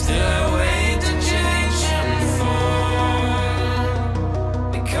 Still wait to change and fall,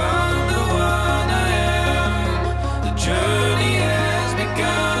 become the one I am. The journey has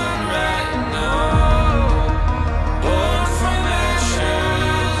begun right now. Born from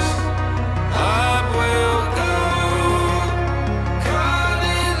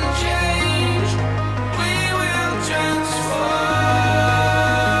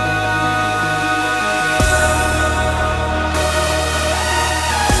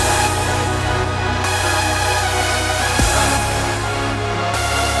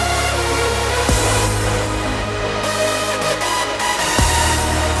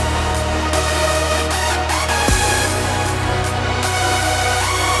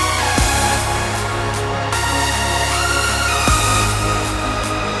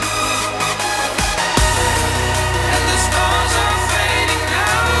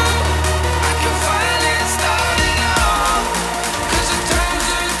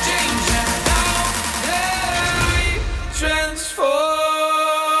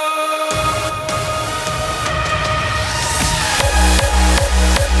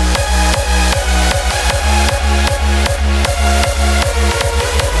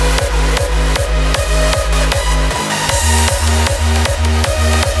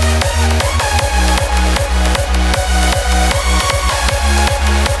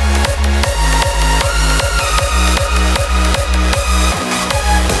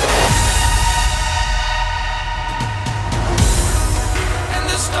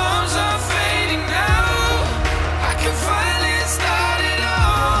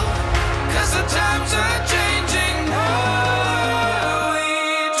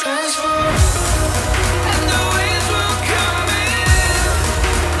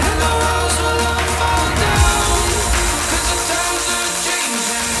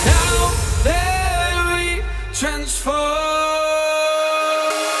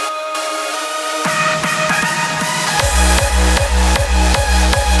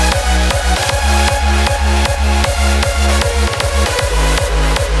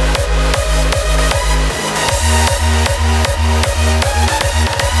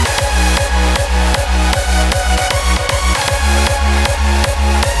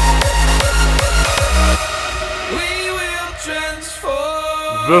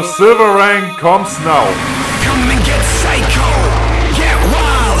The silver rank comes now. Come and get psycho, get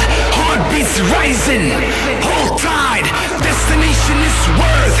wild, heartbeats rising, hold tight, destination is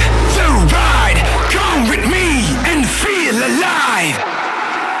worth the ride. Come with me and feel alive.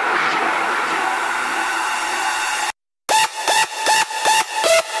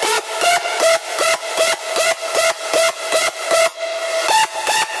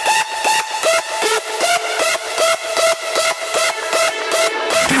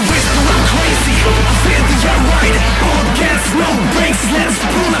 No breaks, let's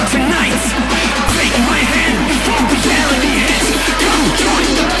pull up tonight. Take my hand before reality hits. Come join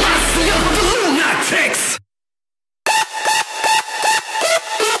the posse of the lunatics.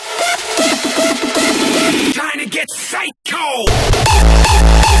 Trying to get psycho.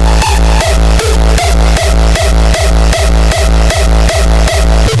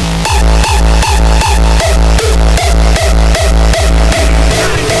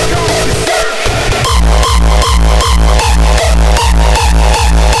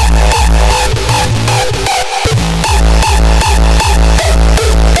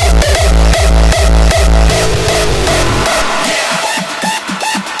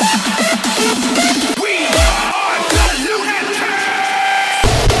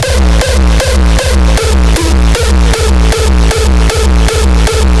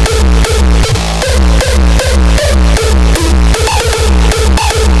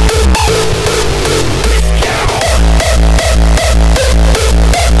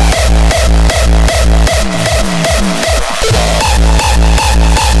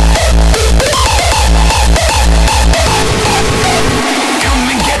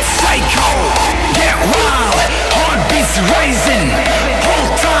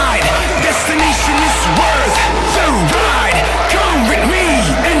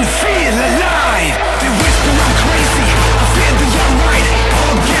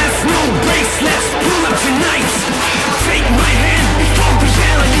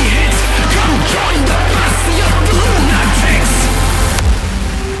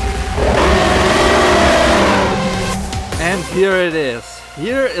 Here it is.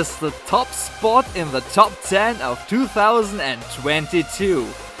 Here is the top spot in the top 10 of 2022.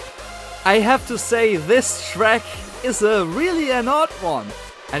 I have to say this track is really an odd one.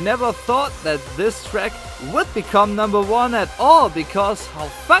 I never thought that this track would become #1 at all because how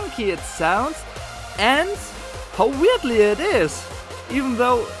funky it sounds and how weirdly it is, even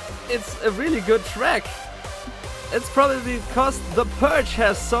though it's a really good track. It's probably because the Purge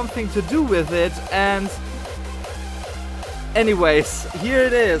has something to do with it, and anyways, here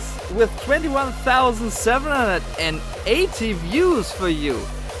it is, with 21,780 views for you.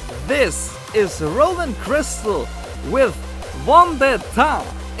 This is Roland Crystal with Vendetta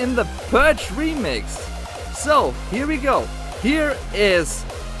in the Purge remix. So, here we go. Here is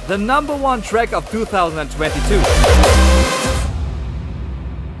the #1 track of 2022.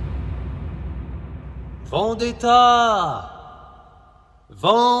 Vendetta!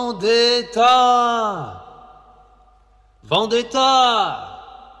 Vendetta! Vendetta!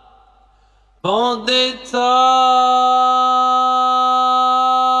 Vendetta!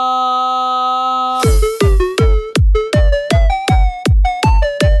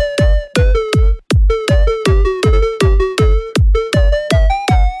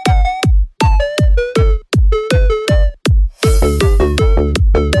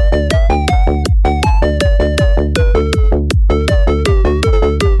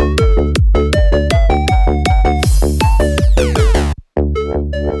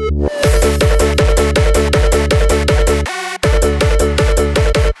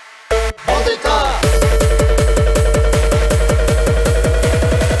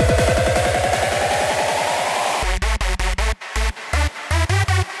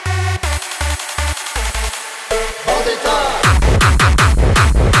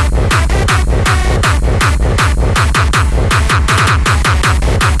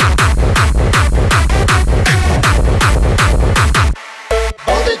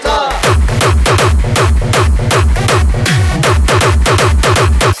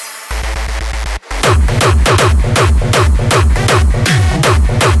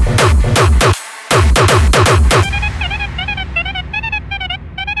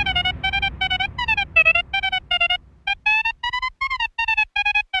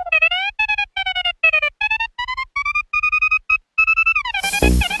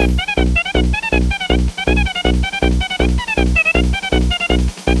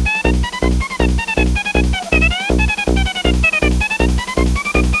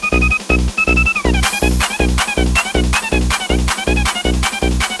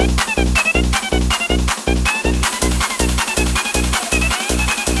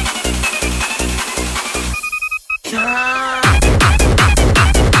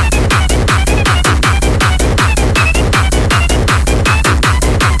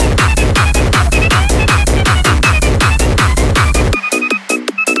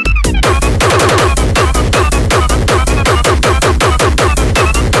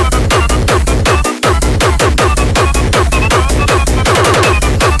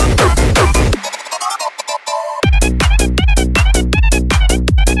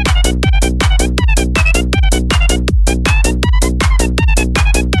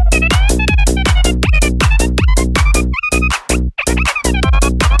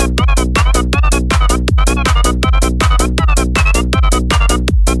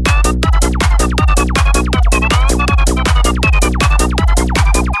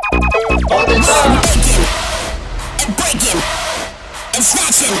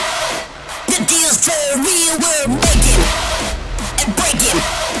 snatching. The deals for real we're making and breaking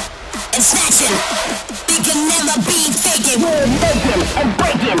and snatching. We can never be faking. We're making and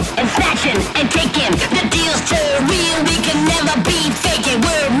breaking and snatching and taking. The deals for real, we can never be faking.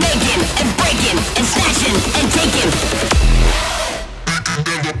 We're making and breaking and snatching and taking. We can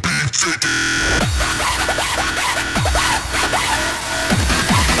never be faking.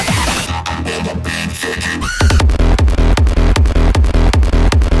 Never be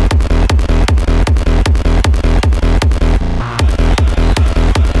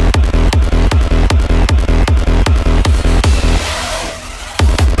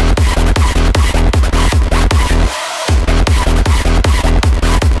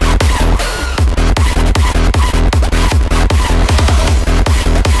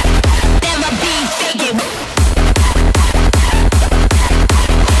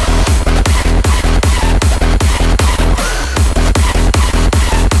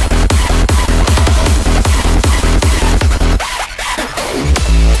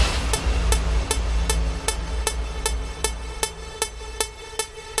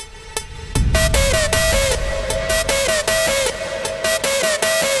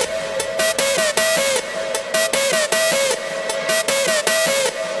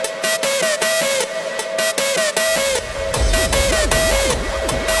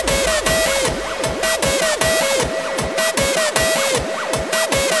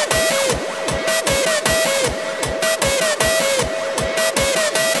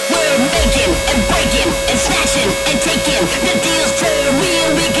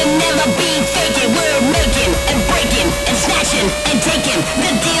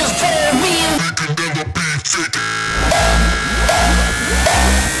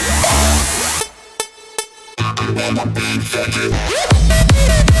faking.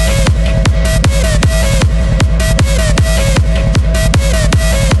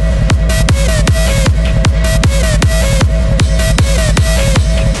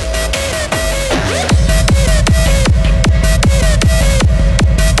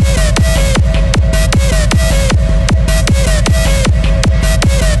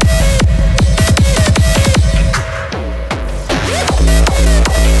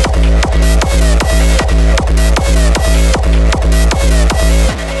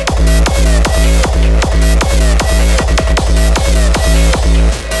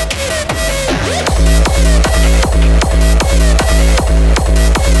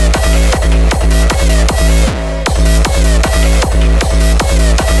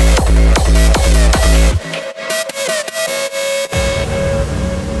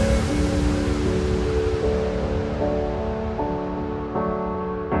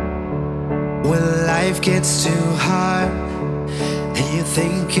 Gets too hard and you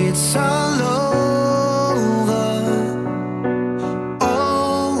think it's all over.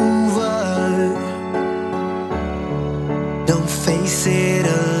 Don't face it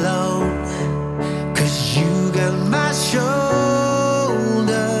alone, 'cause you got my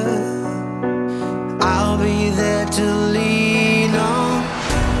shoulder. I'll be there to lean on.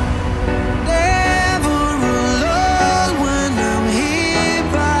 Never alone when I'm here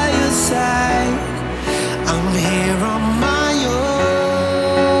by your side. I'm here on my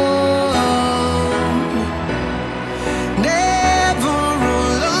own. Never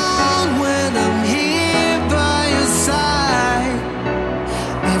alone when I'm here by your side.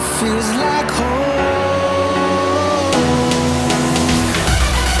 It feels like home.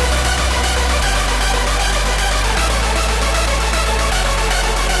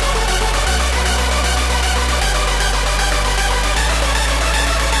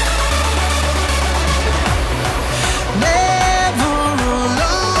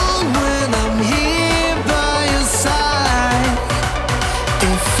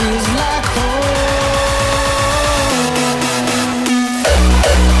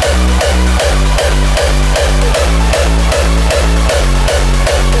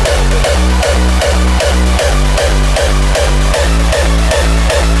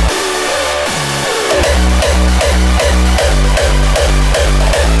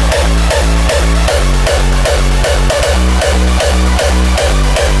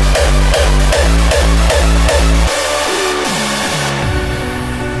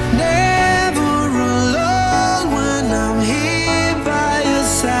 Never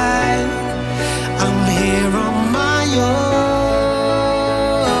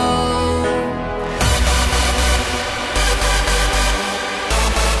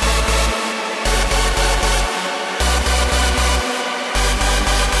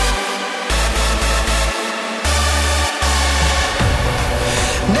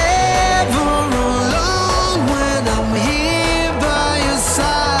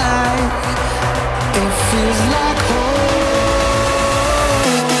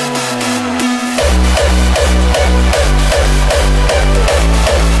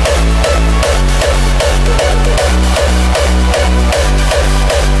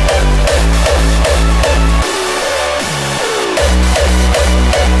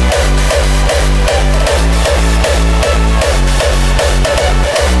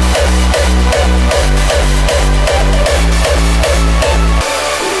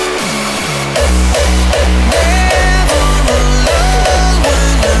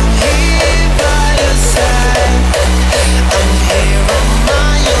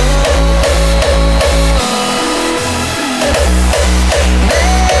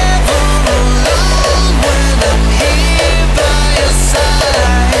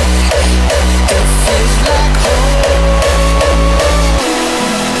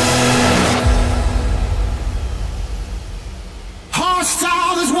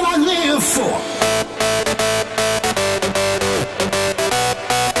for.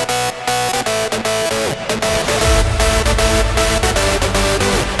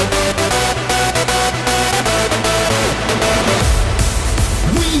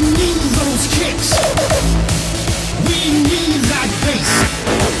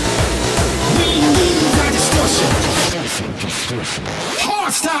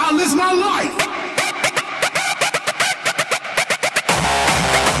 Hardstyle is my life.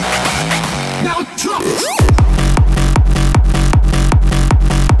 Now drop it.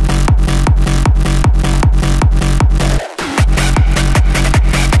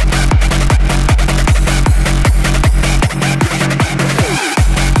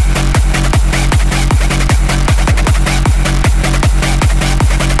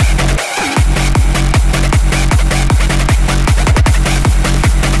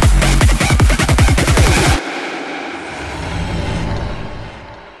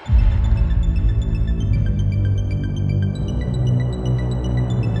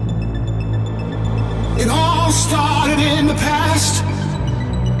 It all started in the past.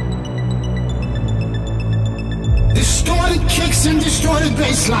 Distorted kicks and distorted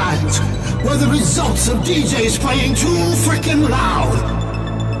bass lines were the results of DJs playing too freaking loud.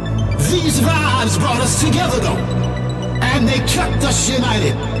 These vibes brought us together though, and they kept us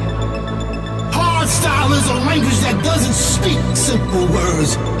united. Hardstyle is a language that doesn't speak simple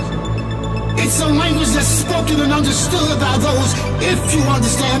words. It's a language that's spoken and understood by those if you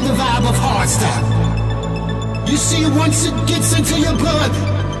understand the vibe of hardstyle. You see, once it gets into your blood,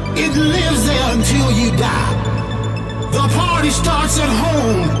 it lives there until you die. The party starts at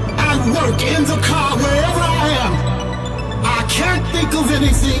home, at work, in the car, wherever I am. I can't think of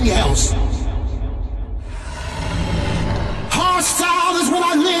anything else. Hardstyle is what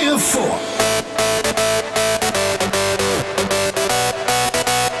I live for.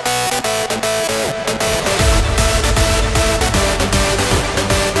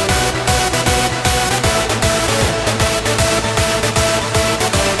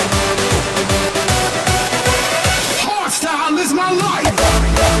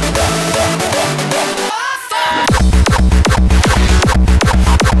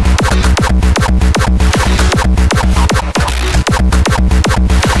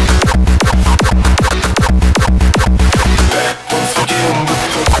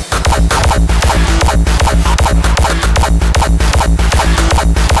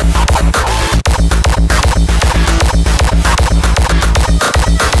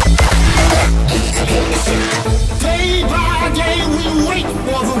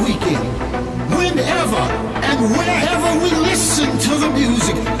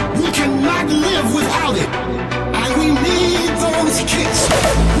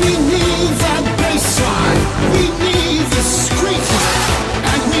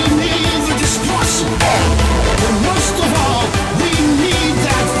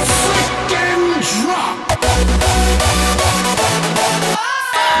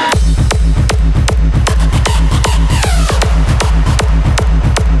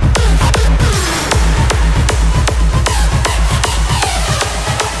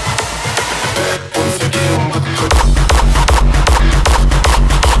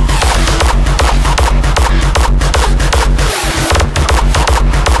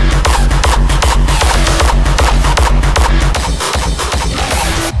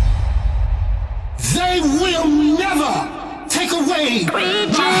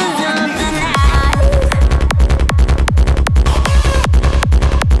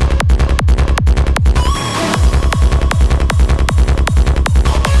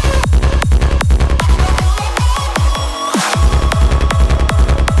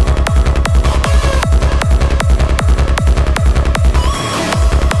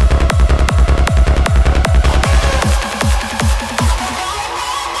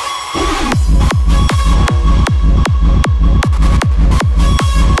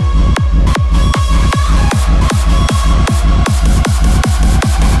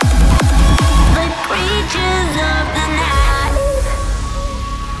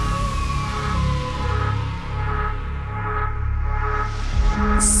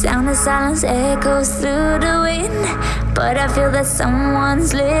 Silence echoes through the wind, but I feel that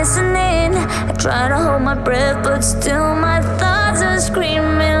someone's listening. I try to hold my breath, but still my thoughts are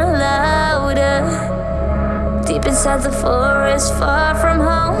screaming louder. Deep inside the forest, far from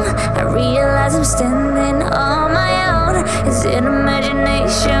home, I realize I'm standing on my own. Is it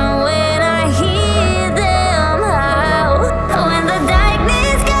imagination when I hear them howl? When the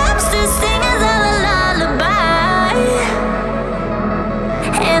darkness comes to sing us all a lullaby,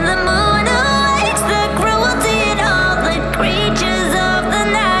 and the moon awakes the cruelty in all the creatures of the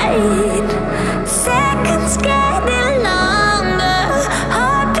night.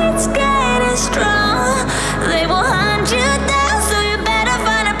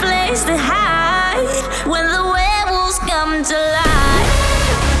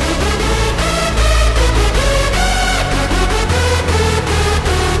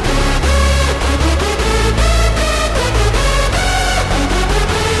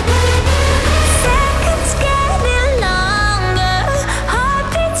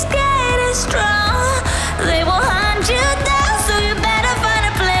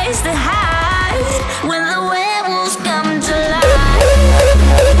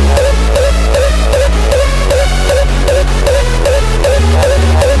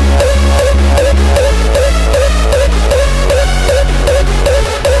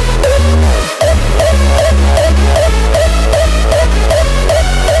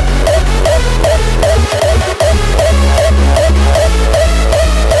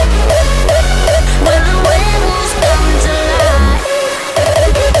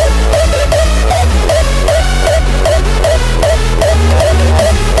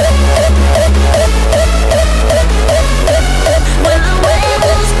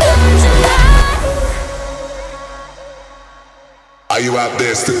 Are you out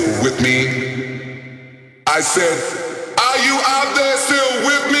there still with me? I said, are you out there still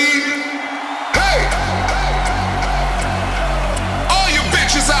with me? Hey! All you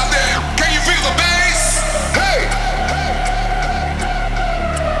bitches out there, can you feel the bass? Hey!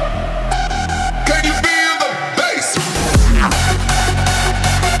 Can you feel the bass?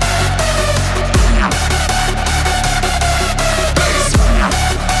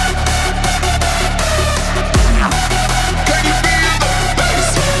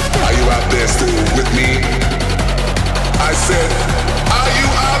 Still with me?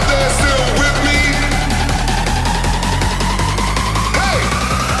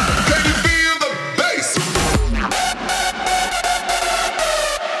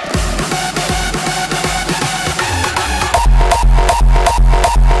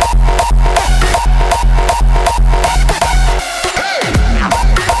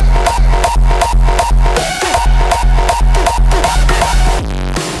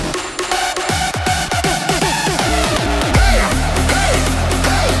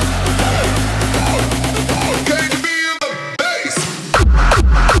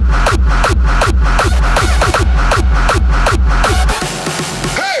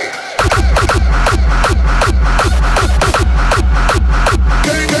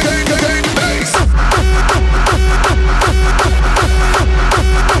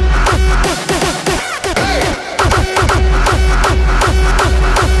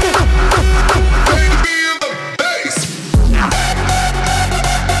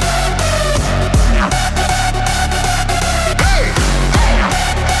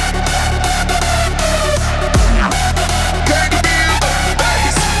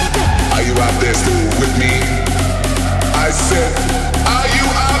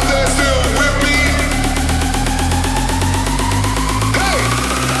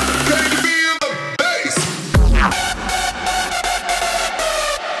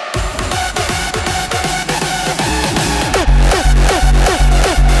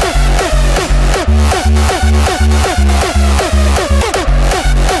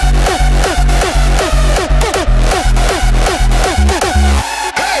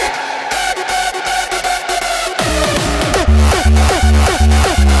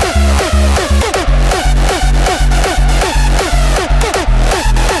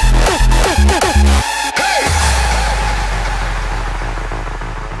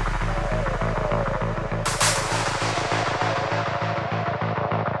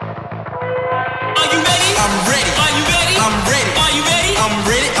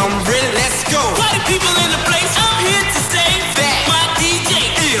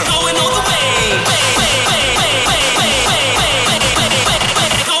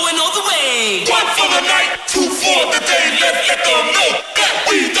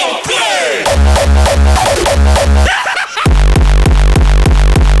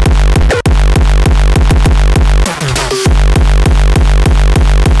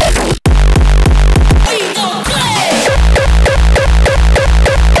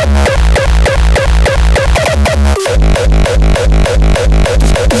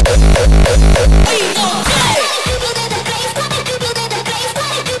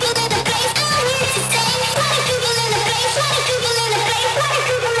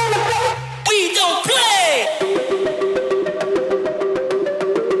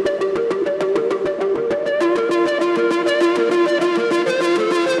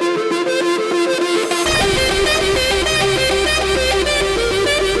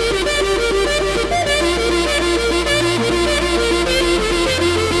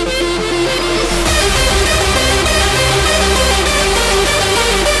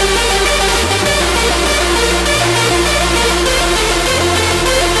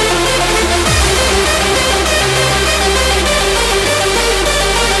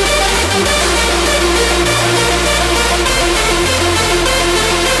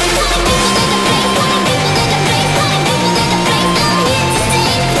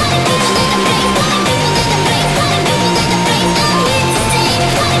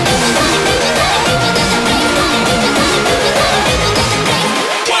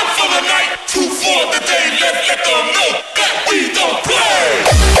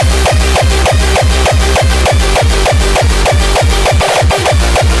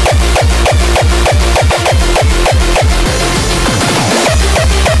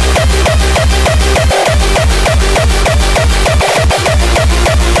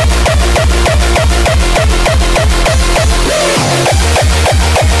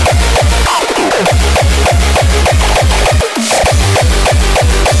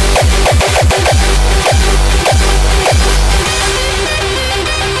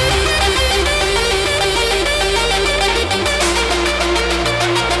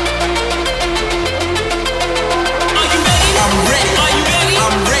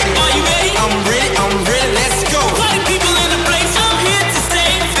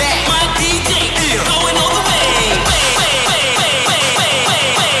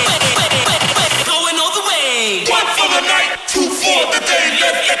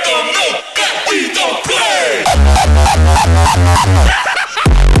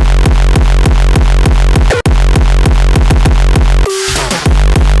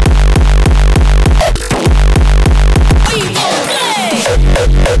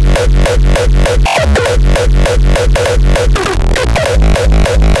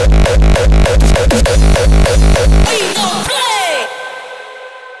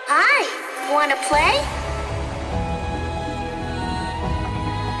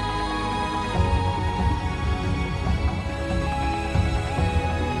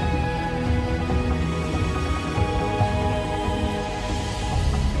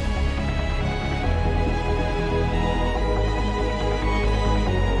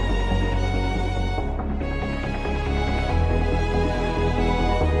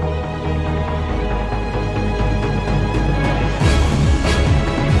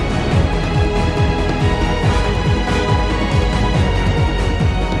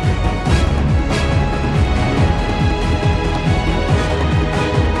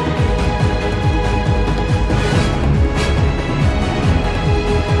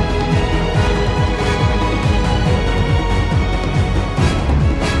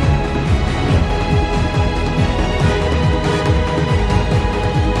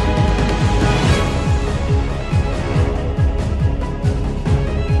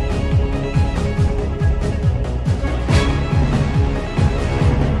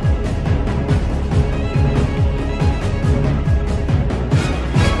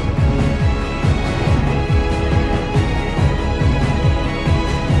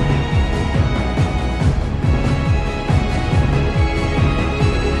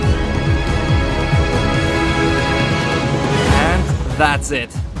 that's it.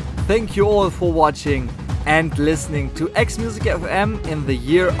 Thank you all for watching and listening to X Music FM in the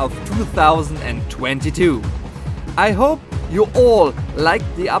year of 2022. I hope you all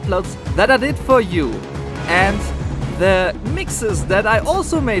liked the uploads that I did for you and the mixes that I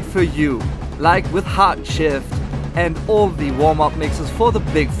also made for you, like with Hard Shift and all the warm-up mixes for the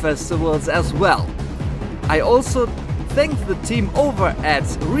big festivals as well. I also thank the team over at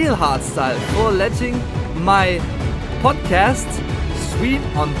Real Hardstyle for letting my podcast stream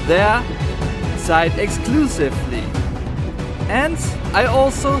on their site exclusively. And I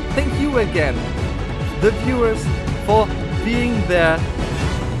also thank you again, the viewers, for being there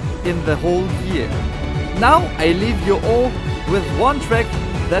in the whole year. Now I leave you all with one track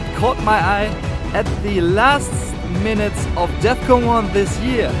that caught my eye at the last minutes of Defcon 1 this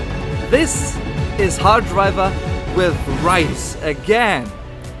year. This is Hard Driver with Rise Again.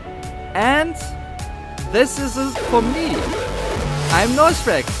 And this is it for me. I'm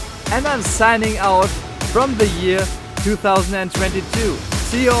Noize and I'm signing out from the year 2022.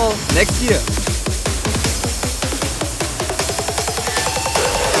 See you all next year.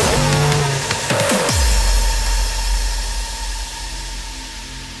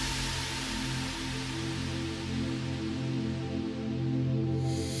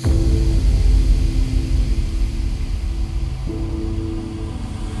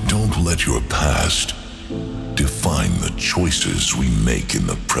 Let your past define the choices we make in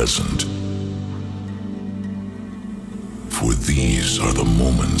the present. For these are the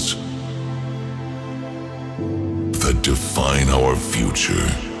moments that define our future.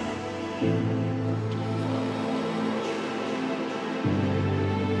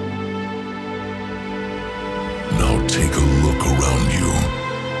 Now take a look around you.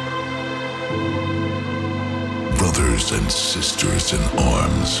 Brothers and sisters in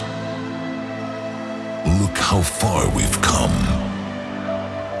arms. Look how far we've come.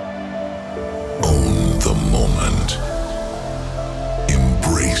 Own the moment.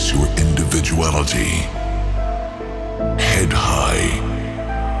 Embrace your individuality. Head high.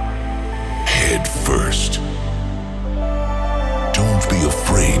 Head first. Don't be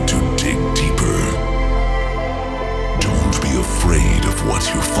afraid to dig deeper. Don't be afraid of what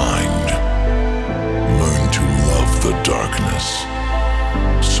you find. Learn to love the darkness,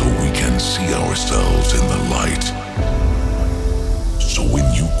 so we can see ourselves in the light. So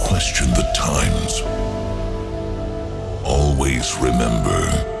when you question the times, always remember,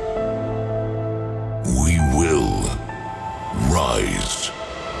 we will rise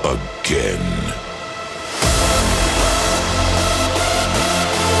again.